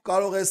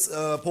 Կարող ես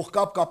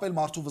փողկապ կապել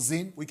մարդու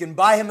վզին, We can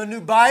buy him a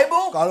new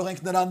Bible. կարող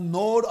ենք նրան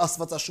նոր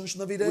աստվածաշունչ We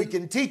նվիրել,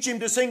 can teach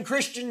him to sing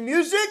Christian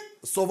music.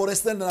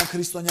 սովորեցնել նրան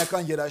քրիստոնեական But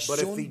if he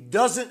երաժշտություն,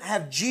 doesn't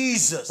have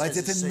Jesus, բայց as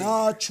եթե his նա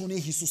Savior, չունի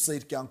Հիսուսը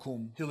իր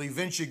կյանքում, he'll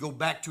eventually go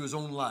back to his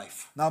own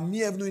life. նա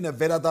միևնույն է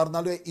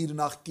վերադառնալու է իր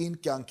նախկին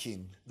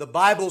կյանքին։ The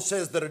Bible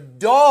says that a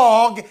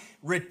dog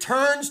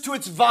returns to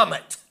its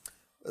vomit.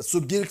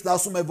 Սուրբ Գիրքն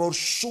ասում է, որ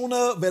շունը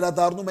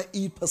վերադառնում է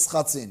իր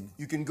փսխածին։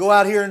 You can go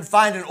out here and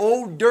find an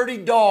old dirty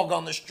dog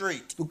on the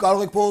street. Դու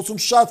կարող եք փողոցում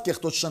շատ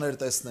կեղտոտ շներ You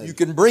տեսնել։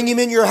 can bring him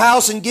in your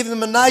house and give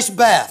him a nice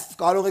bath.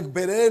 Կարող եք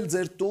բերել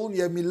ձեր տուն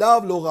եւ մի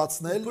լավ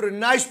լողացնել, Put a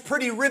nice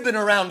pretty ribbon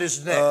around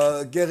his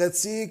neck.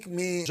 գեղեցիկ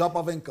մի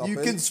ժապավեն You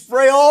կապել։ can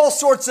spray all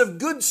sorts of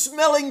good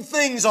smelling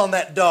things on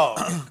that dog.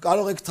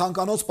 Կարող եք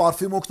թանկանոց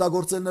պարֆյում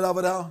օգտագործել նրա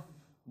վրա։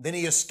 Then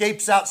he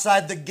escapes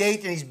outside the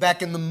gate and he's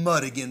back in the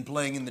mud again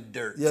playing in the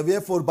dirt. Եվ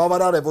երբ որ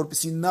բավարար է,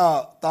 որպեսզի նա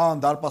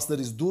տան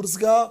դարպասներից դուրս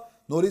գա,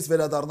 նորից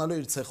վերադառնալու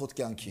իր ցեխոտ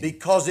կյանքին։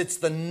 Because it's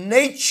the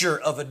nature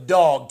of a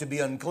dog to be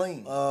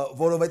unclean.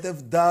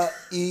 Որովհետև դա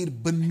իր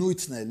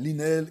բնույթն է,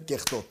 լինել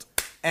կեղտոտ։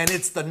 And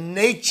it's the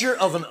nature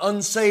of an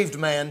unsaved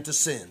man to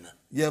sin.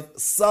 Եվ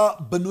սա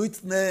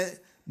բնույթն է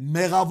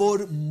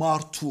մեղավոր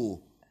մարդու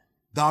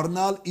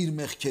դառնալ իր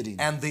մեղքերին։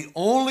 And the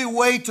only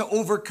way to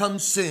overcome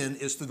sin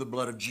is through the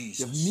blood of Եվ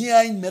Jesus.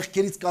 միայն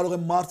մեղքերից կարող է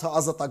մարդը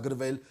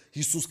ազատագրվել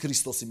Հիսուս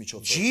Քրիստոսի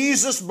միջոցով։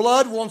 Jesus'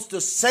 blood wants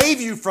to save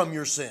you from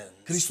your sin.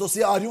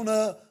 Քրիստոսի արյունը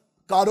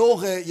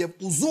կարող է եւ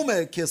ուզում է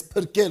քեզ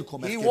փրկել քո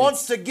He մեղքերից։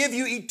 wants to give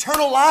you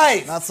eternal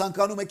life. Նա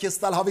ցանկանում է քեզ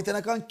տալ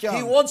հավիտենական He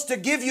կյանք։ wants to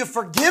give you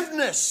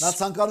forgiveness. Նա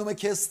ցանկանում է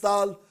քեզ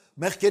տալ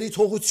մեղքերի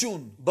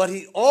թողություն, But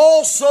he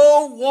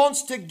also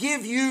wants to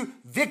give you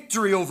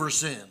victory over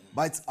sin.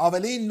 բայց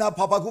ավելին նա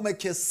փափագում է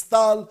քեզ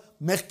տալ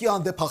մեղքի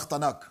հանդեպ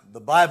հաղթանակ։ The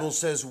Bible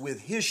says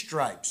with his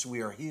stripes we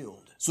are healed.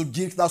 Սուրբ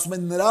Գիրքն ասում է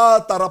նրա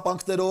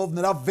տառապանքներով,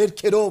 նրա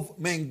վերքերով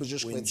մենք When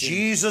բժշկվեցինք։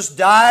 Jesus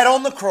died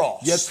on the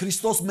cross, Երբ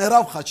Քրիստոս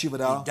մեռավ խաչի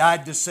վրա, he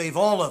died to save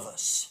all of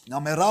us. նա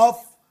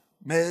մեռավ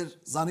մեր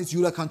զանից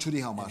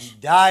յուրաքանչյուրի համար։ He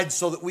died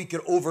so that we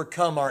could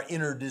overcome our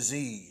inner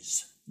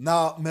disease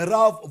Նա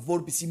մեռավ,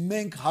 որպեսզի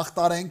մենք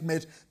հաղթարենք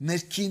մեր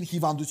ներքին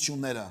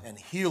հիվանդությունները and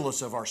heal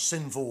us of our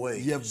sinful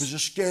ways. եւ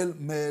բժշկել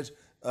մեր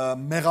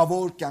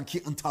մեղավոր կյանքի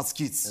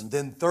ընթացքից։ And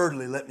then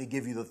thirdly, let me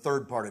give you the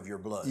third part of your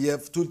blood.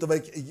 Եվ թույլ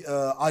տվեք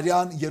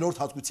արյան երրորդ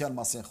հատկության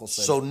մասին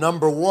խոսել։ So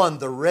number one,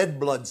 the red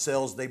blood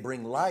cells, they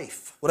bring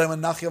life. Ուրեմն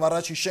նախ եւ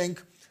առաջ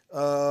հիշենք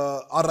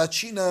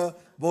առաջինը,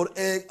 որ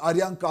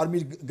արյան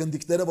կարմիր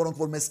գնդիկները,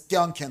 որոնք որ մեզ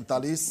կյանք են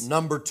տալիս։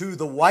 Number two,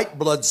 the white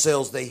blood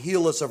cells, they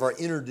heal us of our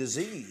inner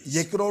disease.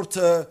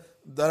 Երկրորդը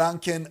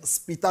դրանք են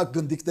սպիտակ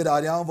գնդիկները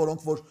արյան,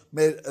 որոնք որ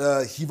մեր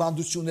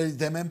հիվանդությունների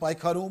դեմ են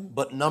պայքարում։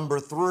 But number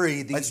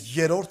three, Բայց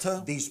երրորդը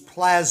these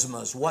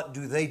plasmas, what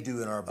do they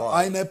do in our body?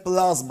 այն է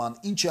պլազման,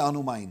 ինչ է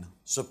անում այն։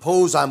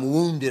 Suppose I'm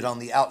wounded on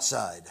the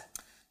outside,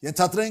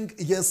 Ենթադրենք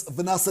ես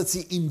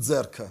վնասեցի իմ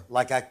ձեռքը։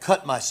 like I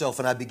cut myself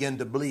and I began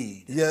to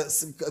bleed. Ես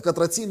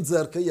կտրեցի իմ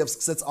ձեռքը եւ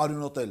սկսեց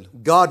արյունոտել։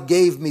 God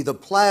gave me the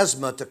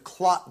plasma to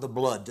clot the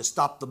blood, to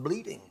stop the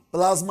bleeding.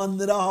 Պլազման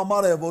նրա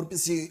համար է,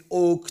 որպեսզի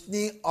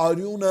օգնի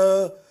արյունը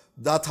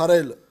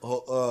դադարել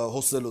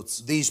հոսելուց։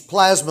 These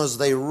plasmas,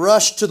 they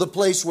rush to the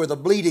place where the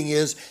bleeding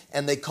is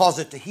and they cause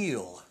it to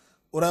heal.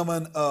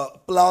 Ուրեմն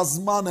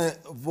պլազման է,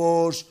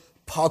 որ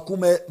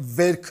փակում է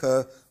վերքը,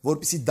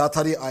 որպեսզի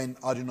դադարի այն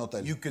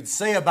արյունոտել։ You could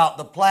say about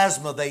the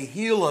plasma, they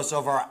heal us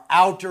of our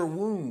outer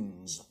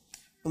wounds.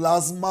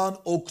 Պլազման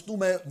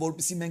օգնում է,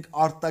 որպեսզի մենք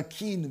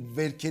արտաքին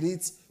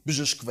վերքերից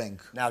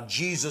բժշկվենք։ Now,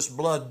 Jesus'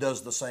 blood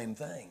does the same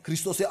thing.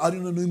 Քրիստոսի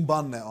արյունը նույն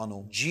բանն է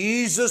անում։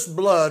 Jesus'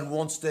 blood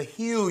wants to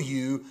heal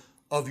you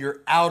of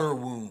your outer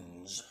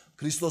wounds.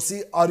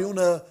 Քրիստոսի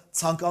արյունը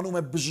ցանկանում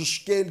է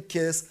բժշկել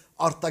քեզ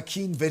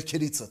արտաքին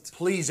վերքերիցդ։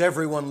 Please,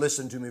 everyone,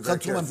 listen to me very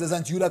Խնդրում եմ carefully. ձեզ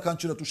այն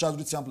յուրաքանչյուրը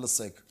ուշադրությամբ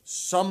լսեք։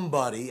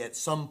 Somebody at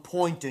some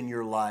point in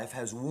your life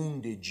has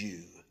wounded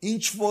you.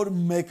 Ինչ որ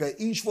մեկը,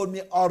 ինչ որ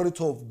մի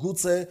առիթով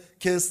գուցե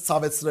քեզ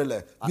ցավեցրել է,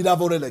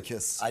 վիրավորել է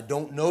քեզ։ I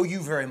don't know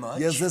you very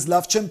much, Ես ձեզ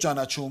լավ չեմ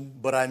ճանաչում,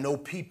 but I know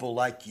people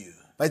like you.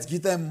 բայց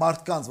գիտեմ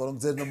մարդկանց, որոնք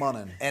ձեր նման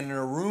են։ And in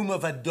a room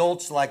of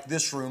adults like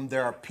this room,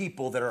 there are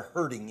people that are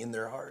hurting in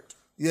their heart.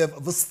 Եվ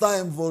վստահ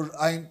եմ, որ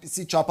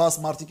այնպիսի չափած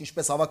մարդիկ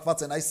ինչպես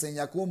հավաքված են այս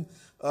սենյակում,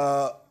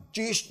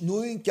 ճիշտ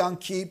նույն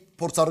կյանքի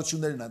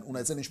փորձառություններն են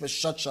ունեցել, ինչպես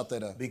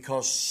շատ-շատերը։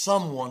 Because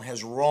someone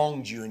has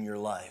wronged you in your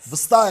life.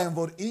 Վստահ եմ,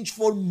 որ ինչ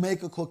որ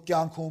մեկը քո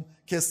կյանքում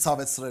քեզ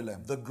ցավեցրել է։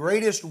 The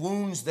greatest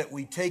wounds that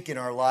we take in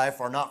our life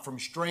are not from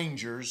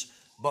strangers,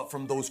 but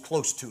from those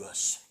close to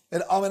us.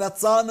 Այդ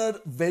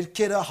ամենածանր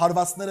վերքերը,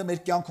 հարվածները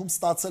մեր կյանքում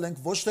ստացել ենք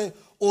ոչ թե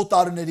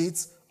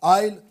օտարներից,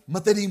 այլ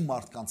մտերիմ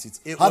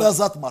մարդկանցից,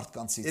 հարազատ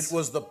մարդկանցից։ It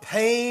was the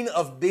pain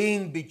of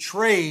being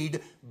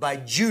betrayed by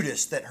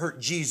Judas that hurt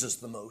Jesus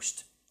the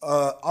most.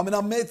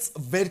 Ամենամեծ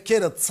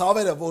վերքերը,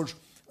 ցավերը, որ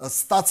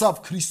ստացավ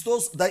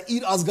Քրիստոս, դա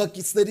իր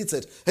ազգակիցներից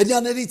էր,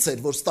 հրյաներից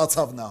էր, որ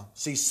ստացավ նա։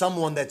 See,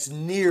 someone that's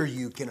near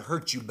you can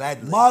hurt you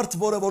badly. Մարդ,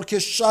 որը որ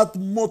քեզ շատ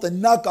մոտ է,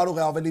 նա կարող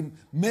է ավելի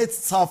մեծ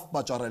ցավ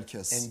պատճառել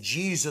քեզ։ And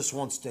Jesus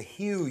wants to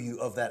heal you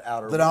of that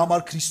outer Դրա wound.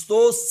 համար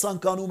Քրիստոս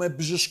ցանկանում է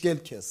բժշկել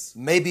քեզ։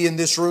 Maybe in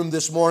this room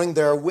this morning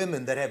there are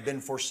women that have been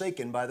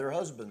forsaken by their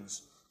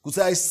husbands.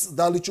 Գուցե այս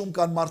դալիճում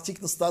կան մարդիկ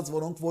նստած,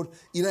 որոնք որ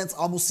իրենց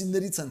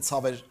ամուսիններից են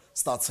ցավեր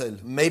ստացել։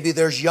 Maybe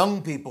there's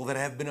young people that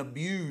have been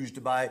abused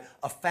by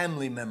a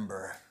family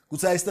member.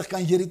 Գուցե այստեղ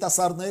կան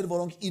երիտասարդներ,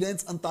 որոնք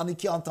իրենց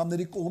ընտանիքի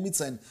անդամների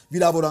կողմից են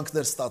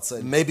վիրավորանքներ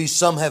ստացել։ Maybe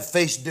some have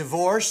faced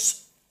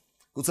divorce.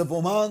 Գուցե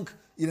ոմանք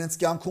իրենց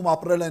կյանքում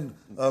ապրել են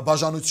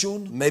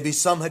բաժանություն, Maybe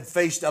some had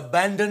faced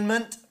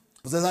abandonment.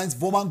 գուցե այնց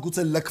ոմանք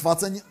գուցե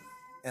լքված են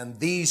And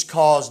these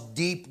cause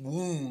deep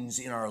wounds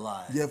in our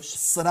lives. եւ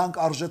սրանք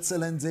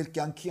արժեցել են ձեր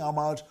կյանքի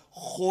համար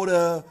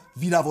խորը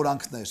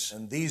վիրավորանքներ։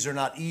 And these are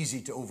not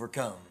easy to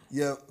overcome.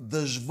 Եվ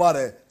դժվար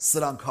է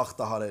սրանք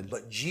հաղթահարել։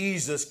 But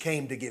Jesus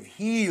came to give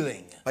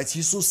healing Բայց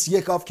Հիսուս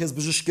եկավ քեզ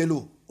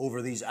բժշկելու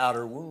over these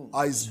outer wounds.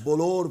 այս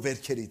բոլոր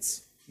վերքերից։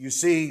 You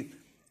see,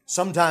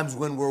 sometimes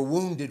when we're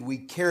wounded, we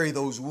carry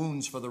those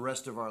wounds for the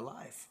rest of our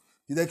life.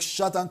 Գիտեք,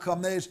 շատ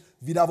անգամներ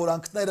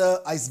վիրավորանքները,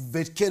 այս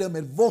վերքերը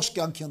մեր ողջ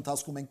կյանքի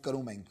ընթացքում ենք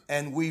կրում ենք։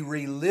 And we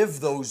relive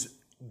those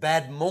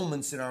bad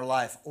moments in our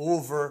life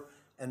over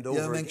and Եվ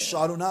over մենք again.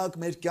 շարունակ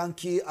մեր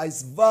կյանքի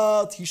այս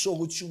վատ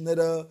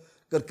հիշողությունները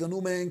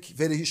կրկնում ենք,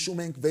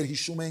 վերհիշում ենք,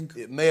 վերհիշում ենք։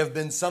 It may have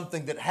been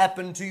something that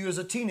happened to you as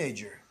a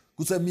teenager.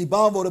 Գուցե մի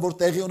բան, որը որ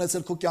տեղի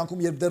ունեցել քո կյանքում,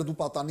 երբ դեռ դու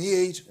պատանի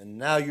էիր, And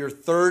now you're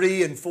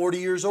 30 and 40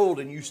 years old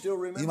and you still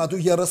remember. հիմա դու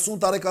 30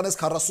 տարեկան ես,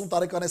 40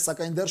 տարեկան ես,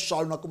 սակայն դեռ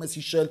շարունակում ես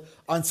հիշել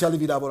անցյալի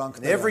And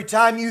վիրավորանքները։ every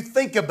time you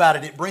think about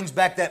it, it brings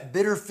back that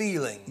bitter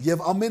feeling.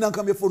 Եվ ամեն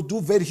անգամ, երբ որ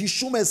դու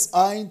վերհիշում ես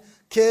այն,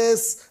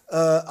 քեզ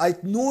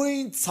այդ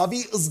նույն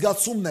ցավի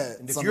զգացումն է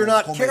And if ծնում you're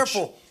not քո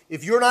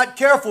մեջ։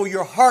 careful,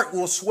 your heart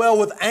will swell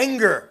with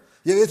anger.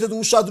 Եվ եթե դու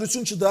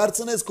ուշադրություն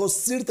չդարձնես, քո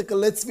սիրտը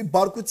կլեցվի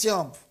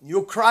բարկությամբ։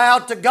 You'll cry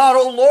out to God,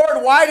 "Oh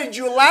Lord, why did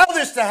you allow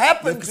this to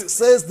happen Եվ to me?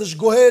 սկսես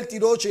դժգոհել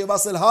Տիրոջը եւ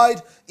ասել՝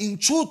 Հայր,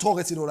 ինչու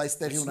թողեցիր որ այս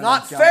տեղի It's ունենա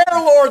not fair,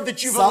 Lord, that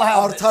you've Սա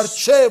allowed արդար this."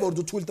 չէ, որ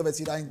դու թույլ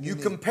տվեցիր այն You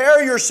լինի։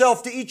 compare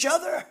yourself to each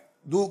other.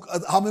 Դուք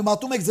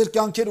համեմատում եք ձեր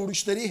կյանքերը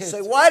ուրիշների Say,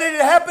 հետ why did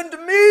it happen to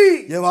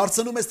me? եւ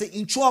հարցնում ես թե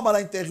ինչու համար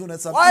այն տեղի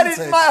ունեցավ Why ինձ did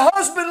հետ my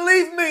husband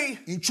leave me?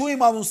 ինչու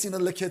իմ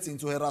ամուսինը լքեց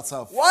ինձ ու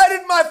հեռացավ Why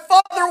did my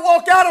father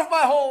walk out of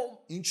my home?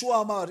 ինչու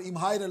համար իմ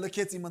հայրը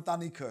լքեց իմ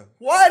ընտանիքը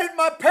Why did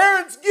my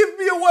parents give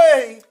me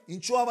away?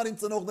 ինչու համար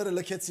իմ ծնողները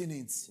լքեցին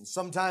ինձ And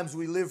sometimes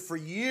we live for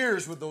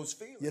years with those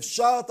feelings. եւ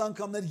շատ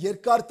անգամներ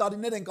երկար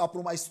տարիներ ենք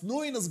ապրում այս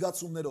նույն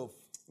զգացումներով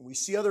We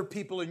see other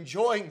people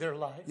enjoying their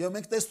life, եւ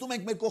մենք տեսնում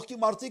ենք մեր կողքի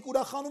մարդիկ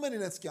ուրախանում են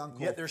իրենց yet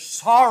կյանքով there's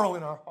sorrow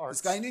in our hearts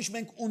իսկ այնինչ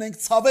մենք ունենք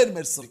ցավեր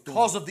մեր սրտում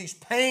because of these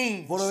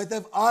pains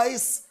որովհետեւ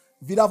այս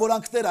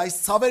վիրավորանքները այս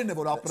ցավերն է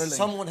որ ապրել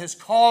ենք someone has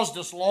caused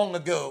us long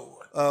ago.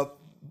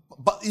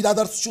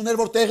 իրադարձություններ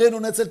որ տեղի են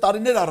ունեցել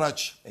տարիներ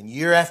առաջ And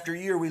year after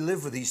year we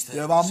live with these things.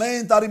 եւ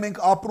ամեն տարի մենք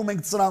ապրում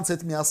ենք սրանց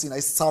հետ միասին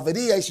այս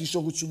ցավերի այս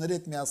հիշողությունների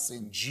հետ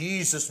միասին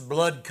Jesus'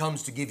 blood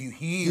comes to give you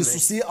healing.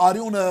 Հիսուսի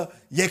արյունը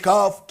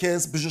եկավ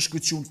քեզ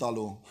բժշկություն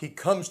տալու He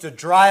comes to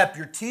dry up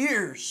your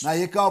tears. նա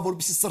եկավ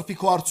որպեսզի սրբի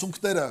քո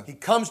արցունքները He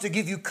comes to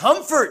give you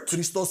comfort.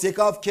 Քրիստոս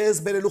եկավ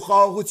քեզ բերելու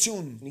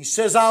խաղաղություն And he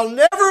says, I'll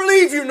never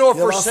leave you nor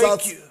եւ forsake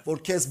ասաց you.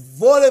 որ քեզ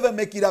որևէ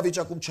մեկ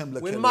իրավիճակում չեմ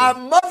When լքելու my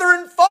mother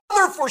and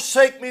father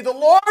forsake me, the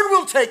Lord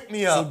will take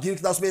me up.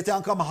 Գիրքն ասում է եթե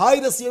անգամ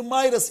հայրս եւ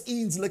մայրս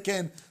ինձ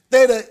լքեն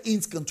Տերը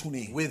ինձ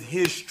կընդունի With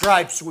his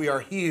stripes we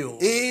are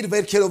healed. իր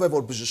վերքերով է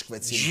որ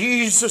բժշկվեցին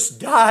Jesus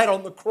died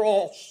on the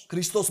cross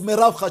Քրիստոս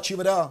մեռավ խաչի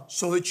վրա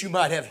so that you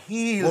might have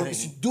healing.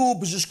 որպեսզի դու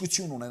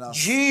բժշկություն ունենաս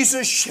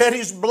Jesus shed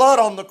his blood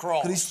on the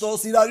cross.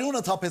 Քրիստոս իր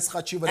արյունը թափեց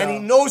խաչի վրա And he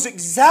knows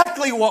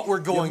exactly what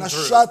we're Եվ going նա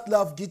through. շատ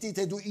լավ գիտի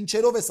թե դու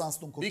ինչերով ես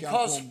անցնում քո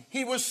Because կյանքում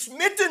he was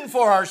smitten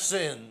for our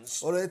sins.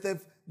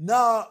 որովհետև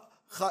նա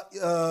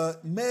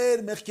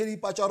մեր մեղքերի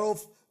պատճառով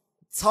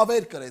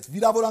ցավեր կրեց,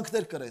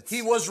 վիրավորանքներ կրեց։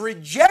 He was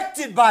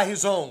rejected by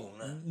his own.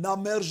 Նա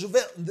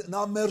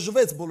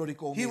մերժվեց բոլորի He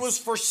կողմից։ was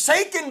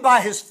forsaken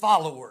by his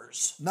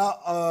followers. Նա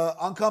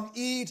անգամ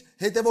իր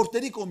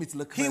հետևորդների կողմից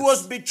He լքվեց։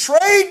 was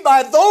betrayed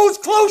by those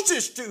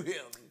closest to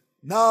him.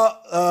 Նա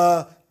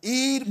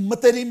իր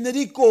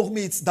մտերիմների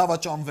կողմից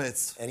դավաճանվեց։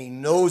 And he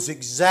knows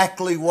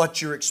exactly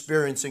what you're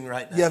experiencing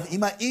right now. Եվ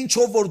հիմա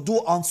ինչով որ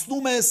դու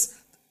անցնում ես,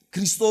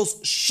 Քրիստոս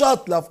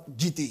շատ լավ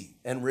գիտի։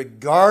 And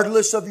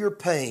regardless of your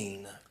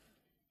pain,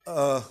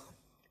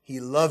 he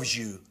loves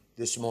you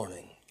this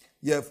morning.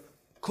 Եվ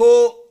քո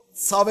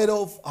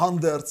ցավերով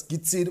հանդերձ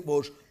գիտիր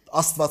որ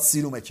Աստված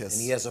սիրում է քեզ։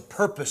 And he has a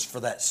purpose for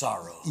that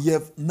sorrow.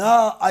 Եվ նա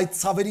այդ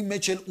ցավերի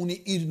մեջ էլ ունի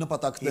իր He has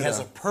նպատակները։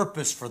 a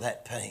purpose for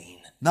that pain.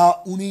 Նա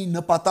ունի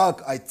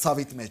նպատակ այդ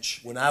ցավիտ մեջ։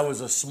 When I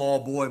was a small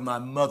boy, my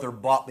mother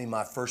bought me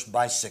my first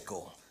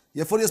bicycle.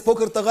 Երբ որ ես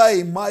փոքր տղա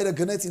էի, մայրը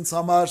գնեց ինձ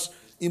համար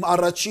իմ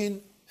առաջին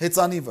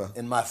հեծանիվը։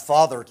 And my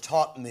father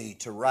taught me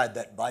to ride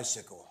that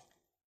bicycle.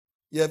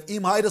 Եվ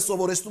իմ հայրը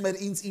սովորեցնում էր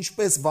ինձ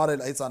ինչպես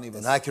վարել հեծանիվը։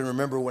 And I can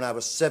remember when I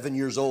was 7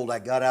 years old, I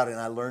got out and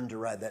I learned to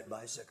ride that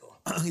bicycle.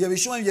 Եվ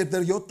հիշում եմ, երբ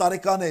դեռ 7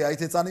 տարեկան էի, այդ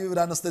հեծանիվի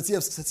վրա նստեցի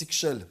եւ սկսեցի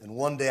քշել։ And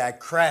one day I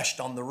crashed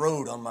on the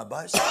road on my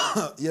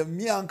bicycle. Եւ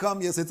մի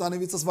անգամ ես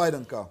հեծանիվիցս վայր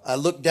ընկա։ I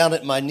looked down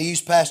at my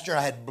knees, Pastor.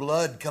 I had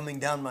blood coming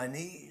down my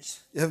knees.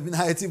 Եվ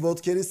նայեցի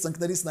ոտքերից,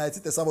 ծնկներից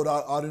նայեցի, տեսա որ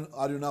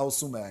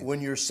արյունահոսում է այն։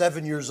 When you're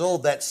 7 years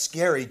old, that's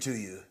scary to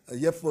you.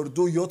 Երբ որ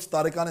դու 7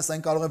 տարեկան ես,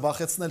 այն կարող է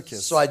վախեցնել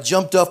քեզ։ So I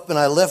jumped up and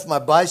I left my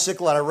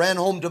bicycle and I ran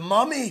home to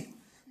mommy.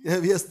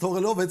 Եվ ես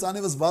թողելով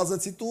հեծանիվս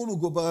վազեցի տուն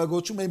ու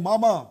գոչում էի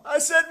մամա։ I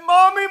said,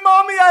 Mommy,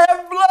 Mommy, I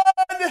have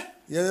blood.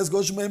 Եվ ես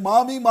գոչում էի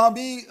Mommy,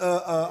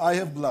 I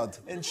have blood։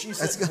 And she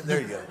said,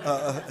 there you go.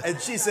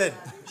 And she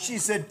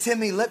said,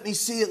 Timmy, let me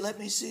see it, let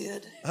me see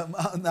it.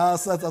 Նա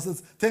ասաց,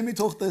 թեմի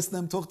թող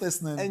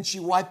տեսնեմ։ And she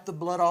wiped the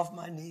blood off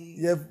my knee.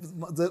 Եվ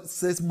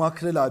ցես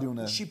մաքրել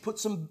արյունը։ She put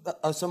some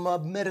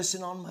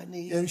medicine on my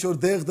knee. Եվ ինչ-որ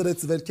դեղ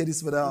դրեց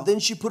վերքերիս վրա։ Then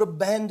she put a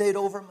band-aid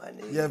over my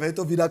knee. Եվ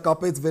հետո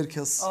վիրակապեց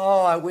վերքս։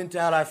 Oh, I went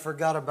out, I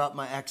forgot about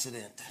my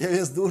accident. Եվ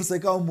ես դուրս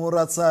եկա ու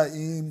մոռացա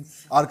իմ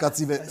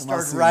արկածի I started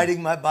մասին։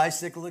 riding my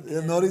bicycle again.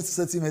 Եվ նորից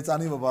սկսեցի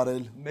հեծանիվը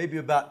վարել։ Maybe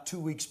about 2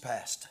 weeks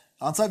passed.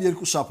 Անցավ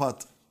 2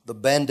 շաբաթ։ The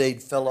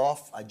band-aid fell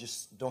off. I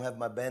just don't have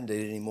my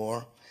band-aid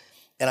anymore.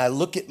 And I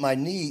look at my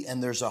knee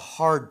and there's a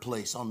hard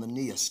place on the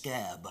knee, a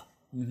scab.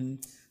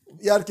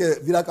 Իհարկե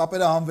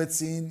վիրակապերը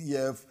հանվեցին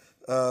եւ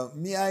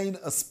միայն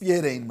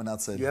սպիեր էին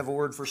մնացել։ You have a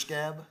word for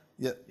scab?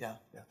 Yeah. Yeah.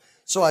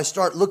 So I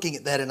start looking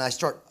at that and I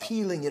start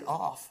peeling it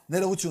off.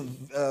 Ներողություն,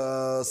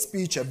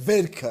 սպիչը,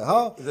 վերքը,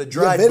 հա։ The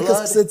dried Վերքը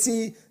blood. սկսեցի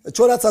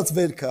չորացած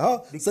վերքը, հա,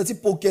 սկսեցի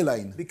պոկել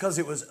այն։ Because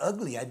it was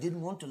ugly. I didn't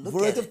want to look at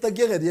Որովհետև it.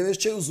 տգեղ էր եւ ես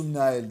չէի ուզում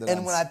նայել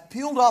And when դրանց։ I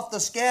peeled off the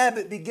scab,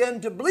 it began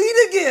to bleed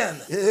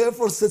again. Երբ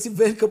որ սկսեցի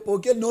վերքը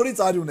պոկել,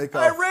 նորից արյուն I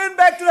եկավ։ ran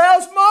back to the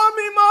house.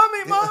 Mommy,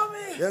 Mommy,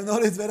 Mommy. Եվ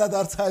նորից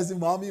վերադարձա այսի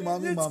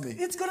մամի։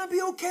 It's going to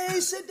be okay.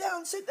 Sit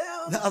down, sit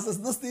down.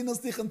 Ասես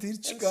նստի խնդիր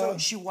And չկա։ so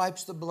she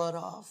wipes the blood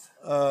off.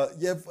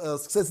 Եվ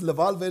սկսեց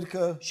լվալ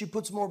վերքը, She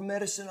puts more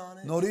medicine on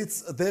it. նորից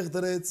դեղ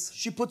դրեց,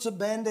 She puts a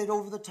band-aid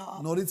over the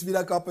top. նորից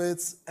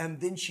վիրակապեց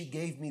And then she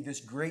gave me this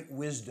great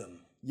wisdom.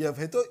 եւ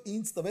հետո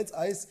ինձ տվեց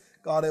այս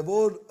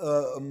կարևոր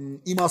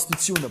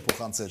իմաստությունը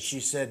փոխանցեց։ She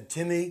said,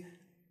 Timmy,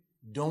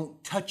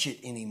 don't touch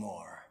it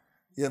anymore.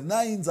 Եվ նա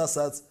ինձ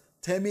ասաց,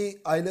 թե մի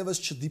այլևս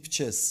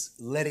չդիպչես,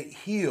 let it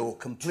heal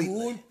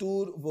completely,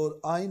 տուր որ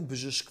այն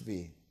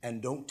բժշկվի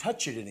and don't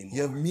touch it anymore.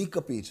 եւ մի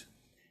կպիր։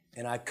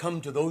 And I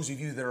come to those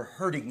of you that are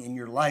hurting in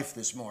your life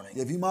this morning.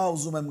 Եւ հիմա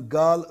ուզում եմ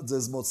գալ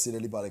ձեզ մոտ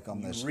սիրելի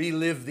բարեկամներ։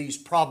 Relive these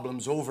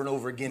problems over and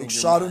over again in your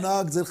life.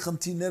 Շարունակ ձեր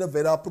խնդիրները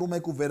վերապրում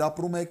եք ու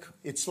վերապրում եք։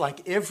 It's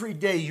like every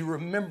day you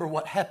remember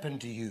what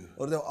happened to you.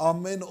 Որտեղ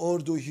ամեն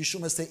օր դու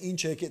հիշում ես թե ինչ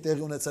է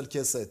տեղի ունեցել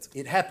քեզ հետ։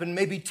 It happened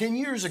maybe 10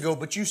 years ago,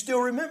 but you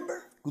still remember.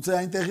 Գուցե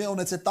այն տեղի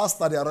ունեցել 10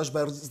 տարի առաջ,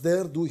 բայց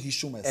դեռ դու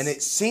հիշում ես։ And it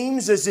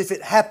seems as if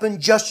it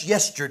happened just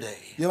yesterday.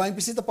 Եվ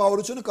այնպեսի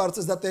տպավորությունը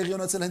կարծես դա տեղի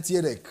ունեցել հենց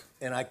երեք։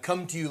 And I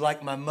come to you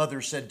like my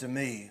mother said to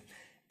me,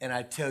 and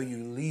I tell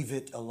you, leave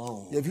it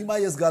alone. Եվ հիմա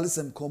ես գալիս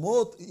եմ քո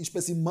մոտ,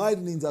 ինչպես իմ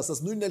մայրն ինձ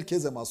ասաց, նույնն էլ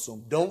քեզ եմ ասում։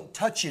 Don't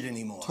touch it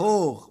anymore.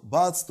 Թող,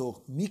 բաց թող,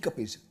 մի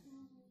կպիր։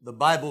 The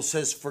Bible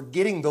says,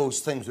 forgetting those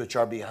things which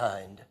are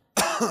behind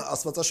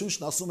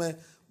Աստվածաշունչն ասում է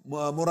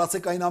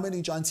մոռացեք այն ամեն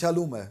ինչ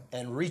անցյալում է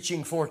and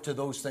reaching forth to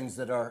those things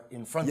that are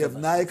in front եւ of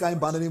us. նայեք այն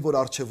բաներին, որ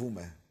առջևում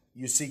է։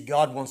 You see,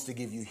 God wants to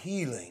give you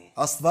healing,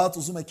 Աստված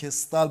ուզում է քեզ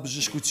տալ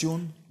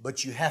բժշկություն,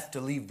 but you have to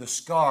leave the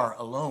scar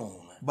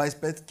alone. բայց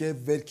պետք է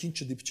վերքին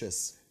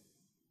չդիպչես։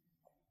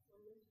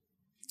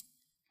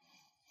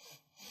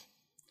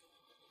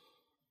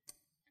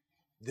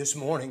 This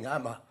morning,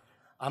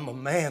 I'm a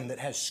man that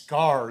has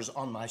scars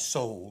on my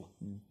soul.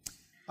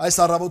 Այս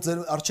առավոտ ձեր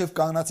առջև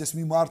կանգնած ես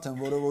մի մարդ եմ,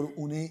 որը որ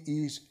ունի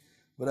իր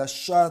վրա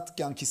շատ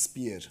կյանքի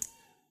սպիեր։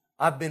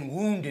 I've been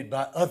wounded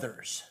by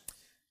others.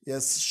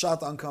 Ես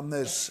շատ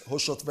անգամներ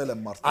հոշոտվել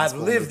եմ I've մարդկանց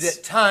lived կողմից։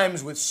 at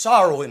times with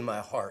sorrow in my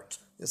heart.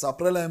 Ես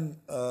ապրել եմ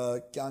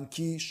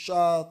կյանքի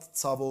շատ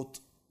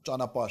ցավոտ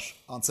ճանապարհ,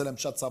 անցել եմ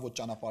շատ ցավոտ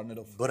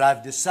ճանապարհներով։ But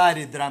I've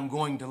decided that I'm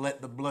going to let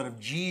the blood of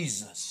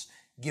Jesus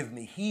give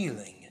me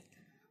healing.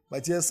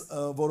 Բայց ես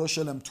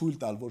որոշել եմ թույլ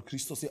տալ, որ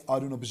Քրիստոսի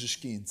արյունը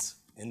բժշկի ինձ։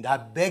 And I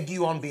beg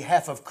you on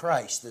behalf of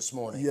Christ this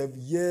morning, Եվ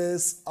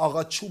ես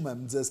աղաչում եմ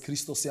ձեզ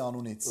Քրիստոսի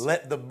անունից։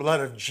 let the blood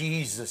of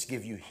Jesus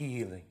give you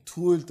healing.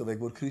 Թույլ տվեք,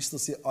 որ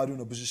Քրիստոսի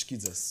արյունը բժշկի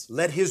ձեզ։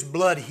 Let his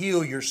blood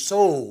heal your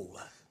soul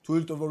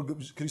Թույլ տվեք,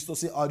 որ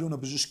Քրիստոսի արյունը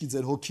բժշկի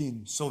ձեր հոգին,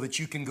 so that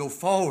you can go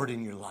forward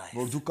in your life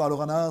որ դու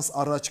կարողանաս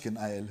առաջ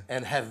գնալ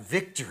and have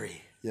victory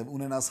եւ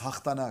ունենաս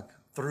հաղթանակ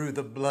through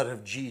the blood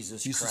of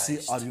Jesus Հիսուսի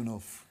Christ.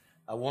 արյունով։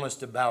 I want us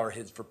to bow our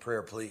heads for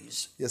prayer,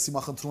 please. Ես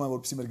հիմա խնդրում եմ,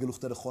 որպեսզի մեր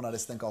գլուխները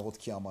խոնարհեցնենք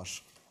աղոթքի համար։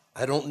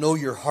 I don't know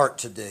your heart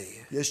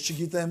today. Ես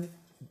չգիտեմ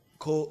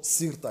քո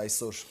սիրտը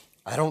այսօր։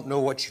 I don't know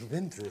what you've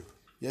been through.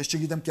 Ես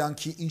չգիտեմ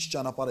կյանքի ինչ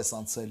ճանապարհ ես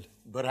անցել,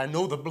 But I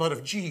know the blood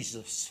of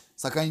Jesus,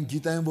 սակայն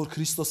գիտեմ, որ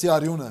Քրիստոսի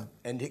արյունը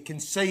and it can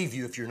save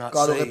you if you're not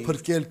կարող է saved.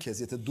 փրկել քեզ,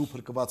 եթե դու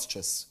փրկված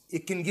չես։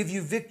 It can give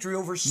you victory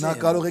over Նա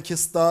sin, կարող է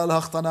քեզ տալ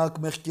հաղթանակ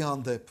մեղքի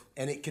հանդեպ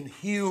and it can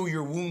heal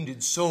your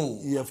wounded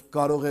soul. եւ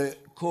կարող է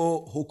քո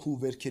հոգու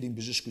վերքերին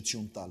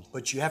բժշկություն տալ։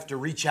 But you have to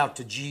reach out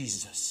to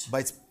Jesus.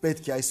 Բայց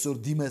պետք է այսօր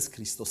դիմես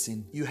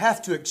Քրիստոսին։ You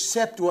have to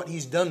accept what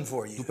he's done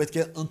for Դու you.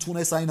 պետք է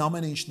ընդունես այն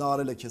ամենը, ինչ նա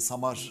արել է քեզ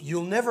համար։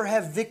 You'll never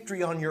have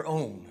victory on your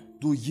own.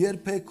 Դու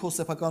երբեք քո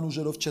սեփական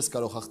ուժերով չես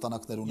կարող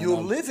հաղթանակներ You'll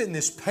ունենալ։ live in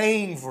this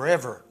pain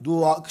forever Դու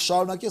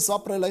շարունակես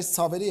ապրել այս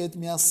ցավերի հետ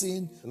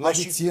միասին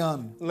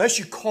աջիցիան, unless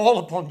you call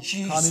upon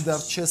քանի դեռ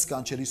Jesus չես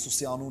կանչել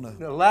Հիսուսի անունը։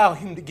 and allow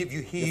him to give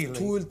you Եվ healing.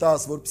 թույլ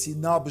տաս, որպեսզի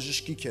նա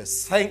բժշկի քեզ։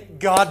 Thank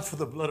God for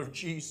the blood of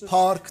Jesus.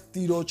 Փառք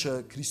Տիրոջը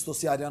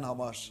Քրիստոսի արյան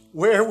համար։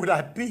 Where would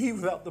I be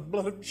without the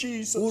blood of Ուր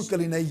Jesus?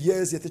 կլինեի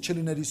ես, եթե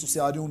չլիներ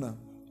Հիսուսի արյունը։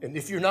 And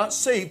if you're not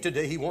saved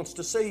today, he wants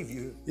to save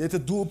you.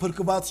 Եթե դու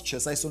փրկված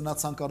չես, այսօր նա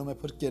ցանկանում է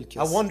փրկել I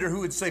քեզ։ wonder who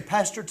would say,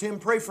 Pastor Tim,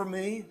 pray for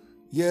me.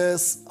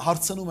 Ես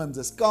հարցնում եմ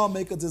ձեզ, կա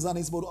մեկը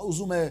ձեզանից, որ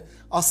ուզում է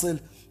ասել,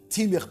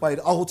 թիմ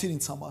եղբայր, աղոթիր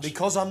ինձ համար,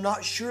 Because I'm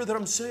not sure that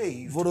I'm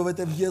saved.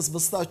 որովհետև ես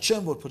վստահ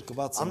չեմ, որ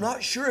փրկված I'm եմ։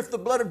 not sure if the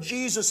blood of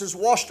Jesus has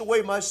washed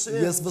away my Ես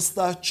sins.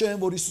 վստահ չեմ,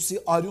 որ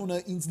Հիսուսի արյունը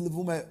ինձ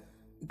լվում է,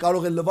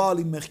 կարող է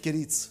լվալ իմ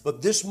մեղքերից։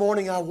 But this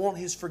morning I want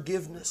his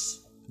forgiveness.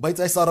 Բայց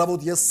այս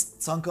առավոտ ես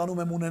ցանկանում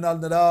եմ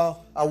ունենալ նրա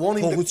I want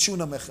him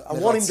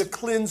փոխությունը to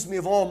cleanse me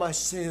of all my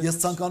sins. Ես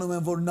ցանկանում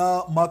եմ, որ նա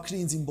մաքրի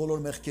ինձ իմ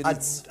բոլոր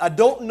մեղքերից։ I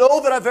don't know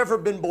that I've ever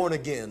been born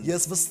again.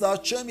 Ես վստահ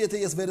չեմ,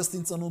 եթե ես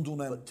վերստին ծնունդ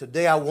ունեմ,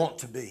 Today I want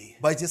to be.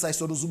 բայց ես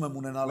այսօր ուզում եմ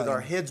ունենալ With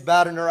our այն։ heads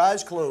bowed and our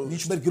eyes closed.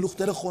 Ինչ մեր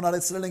գլուխները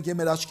խոնարհեցրել ենք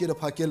եւ մեր աչքերը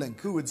փակել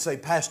ենք։ Who would say,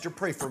 Pastor,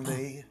 pray for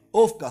me?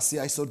 Ով կասի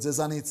այսօր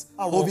ձեզանից,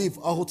 հովիվ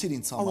աղոթիր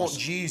ինձ I want համար։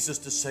 Jesus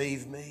to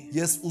save me.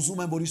 Ես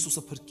ուզում եմ, որ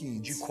Հիսուսը փրկի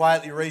Would you ինձ։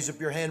 quietly raise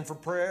up your hand for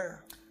prayer?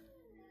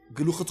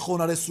 Գլուխդ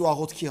խոնարհեցրու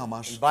աղոթքի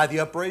համար։ By the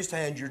upraised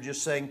hand, you're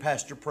just saying,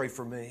 Pastor, pray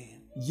for me.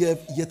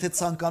 Եվ եթե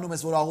ցանկանում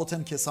ես, որ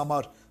աղոթեմ քեզ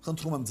համար,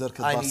 խնդրում եմ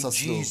ձեռքդ I need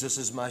բարձրացրու։ Jesus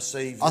as my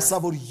Savior. Ասա,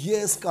 որ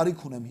ես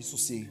կարիք ունեմ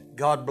Հիսուսի։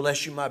 God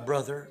bless you, my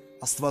brother,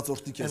 Աստված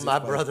օրհնի քեզ։ and my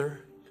brother,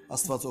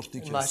 Աստված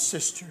օրհնի and my քեզ։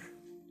 sister.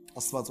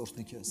 Աստված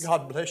օրհնի քեզ։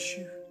 God bless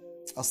you.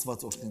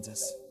 Աստված օրհնի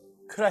ձեզ։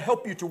 Could I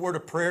help you to word a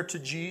prayer to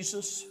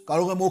Jesus?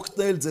 Կարող եմ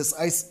օգնել ձեզ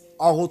այս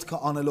աղոթքը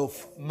անելով։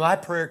 My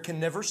prayer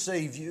can never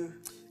save you,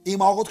 Իմ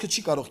աղոթքը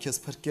չի կարող քեզ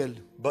փրկել,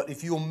 but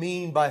if you'll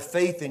mean by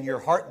faith in your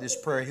heart this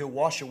prayer, he'll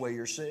wash away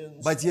your sins.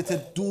 բայց եթե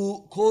դու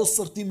քո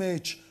սրտի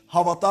մեջ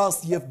հավատաս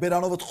եւ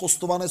բերանովդ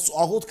խոստովանես ու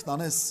աղոթք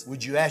տանես,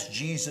 would you ask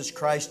Jesus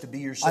Christ to be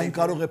your այն Savior?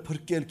 կարող է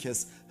փրկել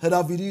քեզ,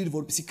 հրավիրիր,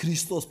 որպեսզի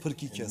Քրիստոս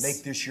փրկի քեզ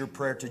Make this your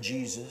prayer to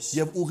Jesus.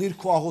 եւ ուղղիր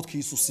քո աղոթքը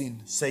Հիսուսին։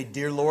 Say,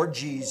 Dear Lord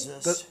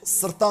Jesus,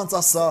 Սրտանց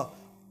ասա.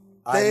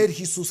 Տեր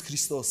Հիսուս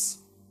Քրիստոս,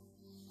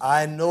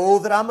 I know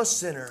that I'm a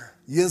sinner,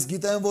 ես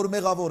գիտեմ, որ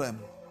մեղավոր եմ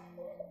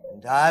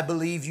and I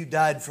believe you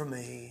died for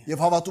me. եւ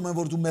հավատում եմ,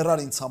 որ դու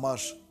մեռար ինձ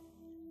համար։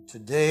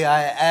 Today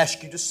I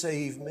ask you to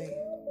save me.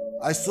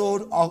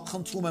 Այսօր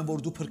խնդրում եմ,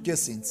 որ դու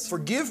փրկես ինձ։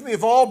 Forgive me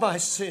of all my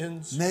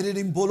sins. Ներիր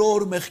իմ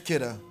բոլոր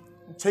մեղքերը,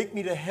 And take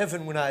me to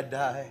heaven when I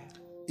die.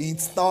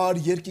 ինձ տար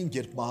երկինք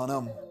երբ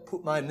մահանամ,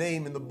 Put my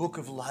name in the book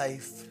of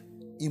life.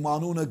 իմ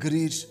անունը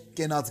գրիր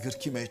կենաց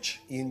գրքի մեջ։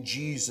 In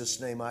Jesus'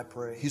 name I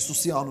pray.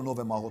 Հիսուսի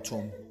անունով եմ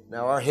աղոթում։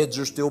 Now our heads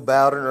are still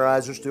bowed and our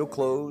eyes are still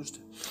closed.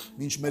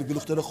 Մինչ մեր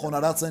գլուխները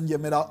խոնարհած են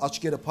եւ մեր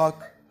աչքերը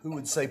փակ, Who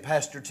would say,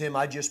 Pastor Tim,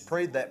 I just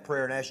prayed that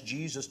prayer and asked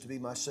Jesus to be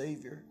my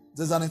Savior.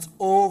 ձեզանից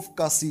ով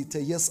կասի, թե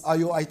ես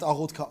այո այդ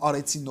աղոթքը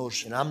արեցի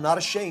նոր, And I'm not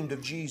ashamed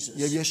of Jesus.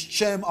 եւ ես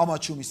չեմ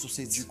ամաչում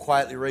Հիսուսից։ You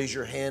quietly raise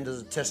your hand as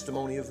a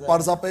testimony of that.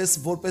 Պարզապես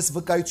որպես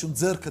վկայություն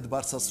ձեռքդ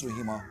բարձրացրու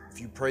հիմա։ If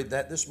you prayed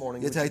that this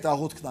morning, Եթե այդ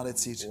աղոթքն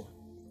արեցիր,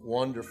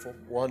 wonderful,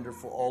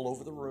 wonderful, all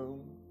over the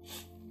room.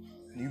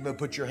 You may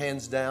put your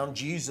hands down.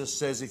 Jesus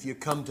says, if you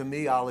come to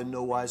me, I'll in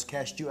no wise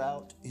cast you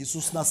out.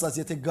 Հիսուսն ասաց,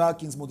 եթե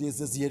գաք ինձ մոտ ես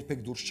ձեզ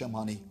երբեք դուրս չեմ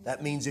հանի։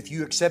 That means if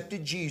you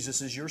accepted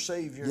Jesus as your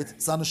Savior,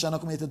 Սա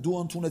նշանակում է, եթե դու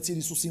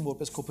ընդունեցիր Հիսուսին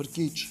որպես քո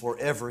փրկիչ,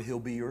 forever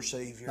He'll be your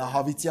Savior. նա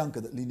հավիտյան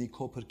կլինի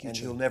քո And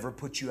փրկիչը He'll never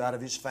put you out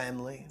of His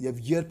family.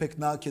 եւ երբեք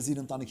նա քեզ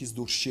իր ընտանիքից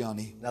դուրս չի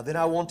անի։ Now then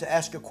I want to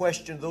ask a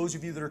question to those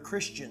of you that are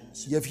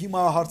Christians. Եվ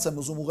հիմա հարց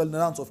եմ ուզում ուղղել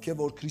նրանց,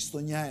 ովքեր որ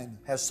քրիստոնյա են։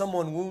 Has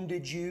someone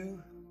wounded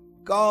you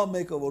Կա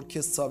մեկը, որ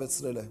քեզ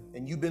ցավեցրել է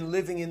and you've been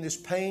living in this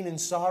pain and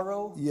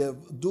sorrow? եւ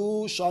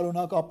դու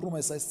շարունակ ապրում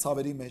ես այս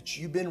ցավերի մեջ։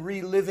 You've been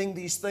reliving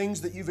these things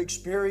that you've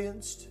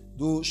experienced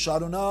Դու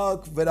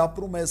շարունակ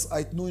վերապրում ես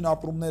այդ նույն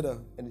ապրումները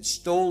and it's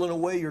stolen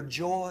away your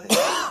joy.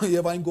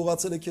 եւ այն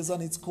գողացել է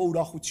քեզանից քո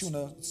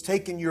ուրախությունը It's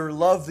taken your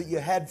love that you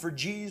had for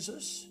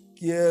Jesus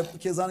եւ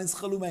քեզանից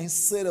խլում է այն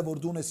սերը, որ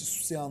դու ունես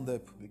Հիսուսի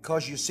հանդեպ,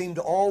 because you seem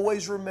to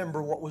always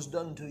remember what was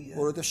done to you.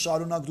 որովհետեւ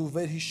շարունակ դու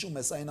վերհիշում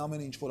ես այն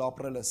ամենը, ինչ որ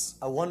ապրել ես։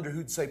 I wonder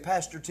who'd say,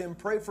 Pastor Tim,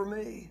 pray for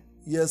me.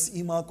 Ես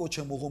իմա կոչ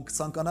եմ ուղում,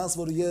 կցանկանաս,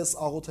 որ ես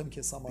աղոթեմ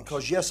քեզ համար,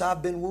 Because yes,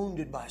 I've been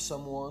wounded by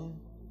someone.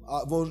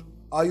 որ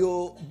այո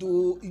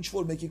դու ինչ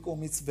որ մեկի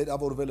կողմից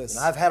վերավորվել ես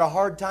And I've had a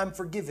hard time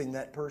forgiving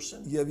that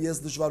person. եւ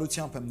ես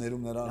դժվարությամբ եմ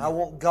ներում And I նրան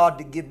want God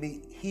to give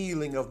me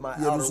healing of my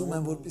եւ outer ուզում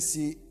եմ wound.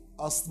 որպեսզի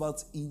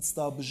Աստված ինձ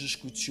տա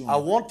բժշկություն։ I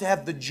want to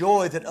have the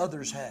joy that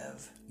others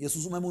have. Ես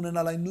ուզում եմ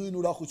ունենալ այն նույն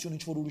ուրախություն,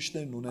 ինչ որ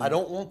ուրիշներն I ունեն։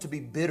 don't want to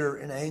be bitter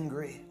and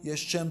angry.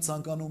 Ես չեմ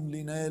ցանկանում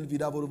լինել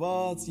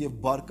վիրավորված եւ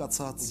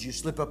բարկացած։ Would you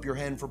slip up your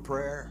hand for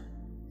prayer?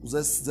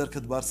 Ուզես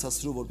ձեռքդ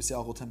բարձրացրու, որպեսզի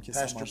աղոթեմ քեզ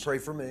Pastor, համար։ pray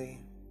for me.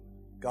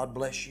 God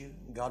bless you.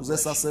 God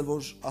Ուզես bless you. ասել,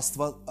 որ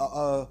Աստված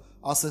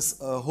ասես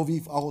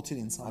հովիվ աղոթիր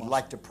ինձ I'd համար։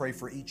 like to pray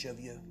for each of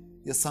you.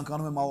 Ես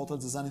ցանկանում եմ աղոթել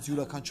ձեզանից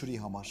յուրաքանչյուրի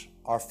համար։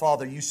 Our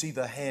Father, you see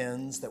the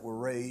hands that were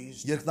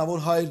raised.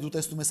 Երկնավոր Հայր, դու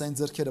տեսնում ես այն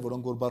ձեռքերը,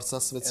 որոնք որ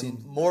բարձրացվեցին,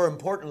 And more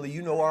importantly,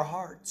 you know our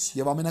hearts.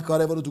 եւ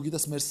ամենակարևորը դու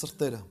գիտես մեր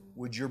սրտերը։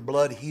 Would your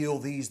blood heal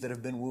these that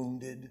have been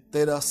wounded?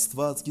 Տեր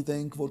Աստված,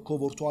 գիտենք, որ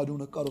քո որդու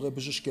արյունը կարող է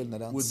բժշկել Would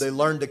նրանց։ they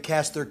learn to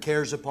cast their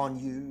cares upon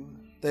you?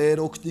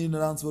 Տեր օգնի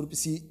նրանց,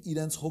 որպեսզի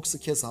իրենց հոգսը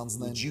քեզ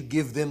հանձնեն։ Would you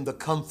give them the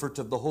comfort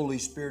of the Holy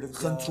Spirit of God?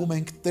 Խնդրում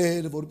ենք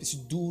Տեր, որպեսզի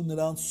դու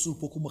նրանց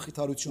սուրբ հոգու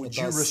մխիթարությունը Would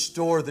you տաս։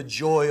 restore the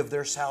joy of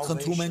their Խնդրում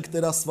salvation? ենք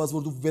Տեր Աստված,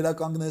 որ դու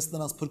վերականգնես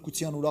նրանց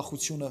փրկության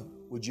ուրախությունը։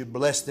 Would you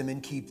bless them and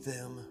keep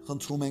them?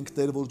 Խնդրում ենք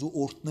Տեր, որ դու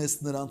օրհնես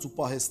նրանց ու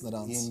պահես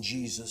նրանց։ In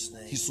Jesus'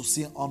 name.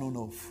 Հիսուսի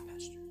անունով։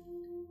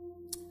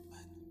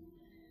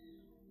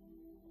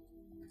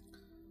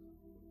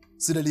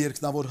 Սիրելի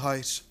երկնավոր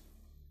Հայր,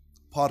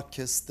 փառք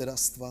քեզ Տեր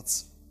Աստված։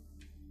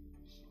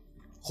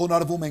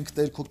 Խոնարհվում ենք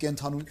Տեր քո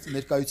կենթանու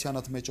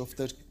ներկայությանդ մեջ ով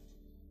Տեր։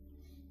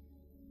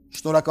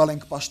 Շնորհակալ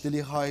ենք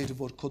Պաշտելի Հայր,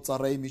 որ քո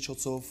ծառայի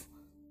միջոցով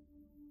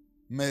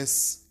մեզ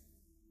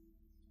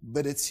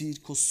բերեցիր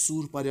քո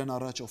սուրբ արյան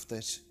առաջ ով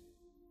Տեր։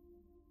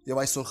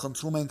 Եվ այսօր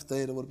խնդրում ենք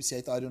Տեր, որպեսզի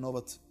այդ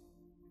արյունովդ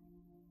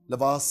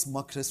լվաս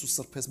մաքրես ու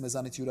սրբես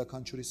մեզանից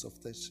յուրաքանչյուրիս ով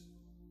Տեր։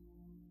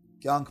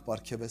 Կյանք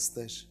պարգևես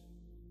Տեր։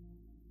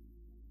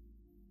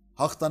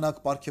 Հաղթանակ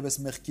պարգևես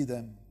մեղքի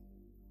դեմ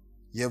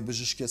եւ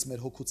բժշկես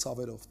մեր հոգու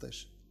ցավերով Տեր։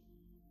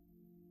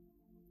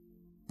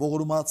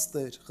 Ողորմած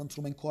Տեր,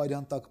 խնդրում ենք քո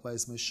արյան տակ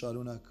պայես մեզ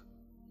շարունակ։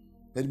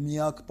 Մեր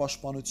միակ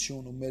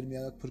պաշտպանություն ու մեր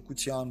միակ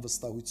փրկության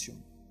վստահություն։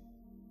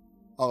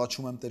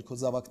 Աղաչում եմ Տեր քո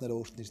զավակները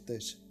օրհնիր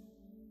Տեր։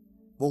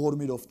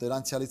 Ողորմիրով Տեր,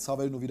 անցյալի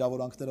ցավերն ու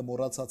վիրավորանքները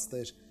մոռացած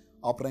Տեր,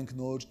 ապրենք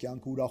նոր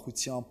կյանք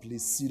ուրախությամբ լի,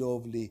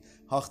 սիրով լի,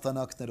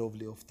 հաղթանակներով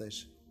լի ով Տեր։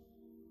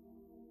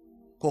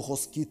 Քո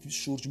խոսքի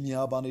շուրջ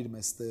միաբանիր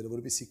մեզ Տեր,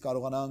 որովհետեւ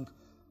կարողանանք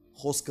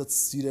խոսքդ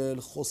սիրել,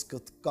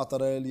 խոսքդ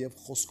կատարել եւ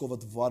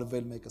խոսքովդ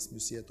վարվել մեկս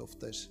մյուսի հետ ով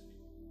Տեր։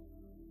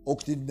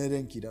 Օգտին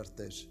ներենք իրար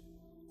Տեր,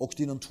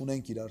 օգտին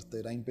ընդունենք իրար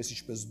Տեր, այնպես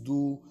ինչպես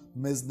դու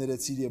մեզ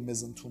ներեցիր եւ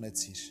մեզ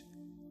ընդունեցիր։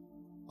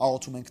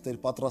 աղոթում ենք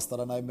Տեր պատրաստ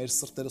արա նաև մեր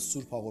սրտերը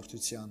սուրբ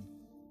հաղորդության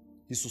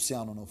Հիսուսի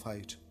անունով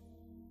Հայր։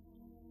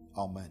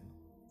 Ամեն։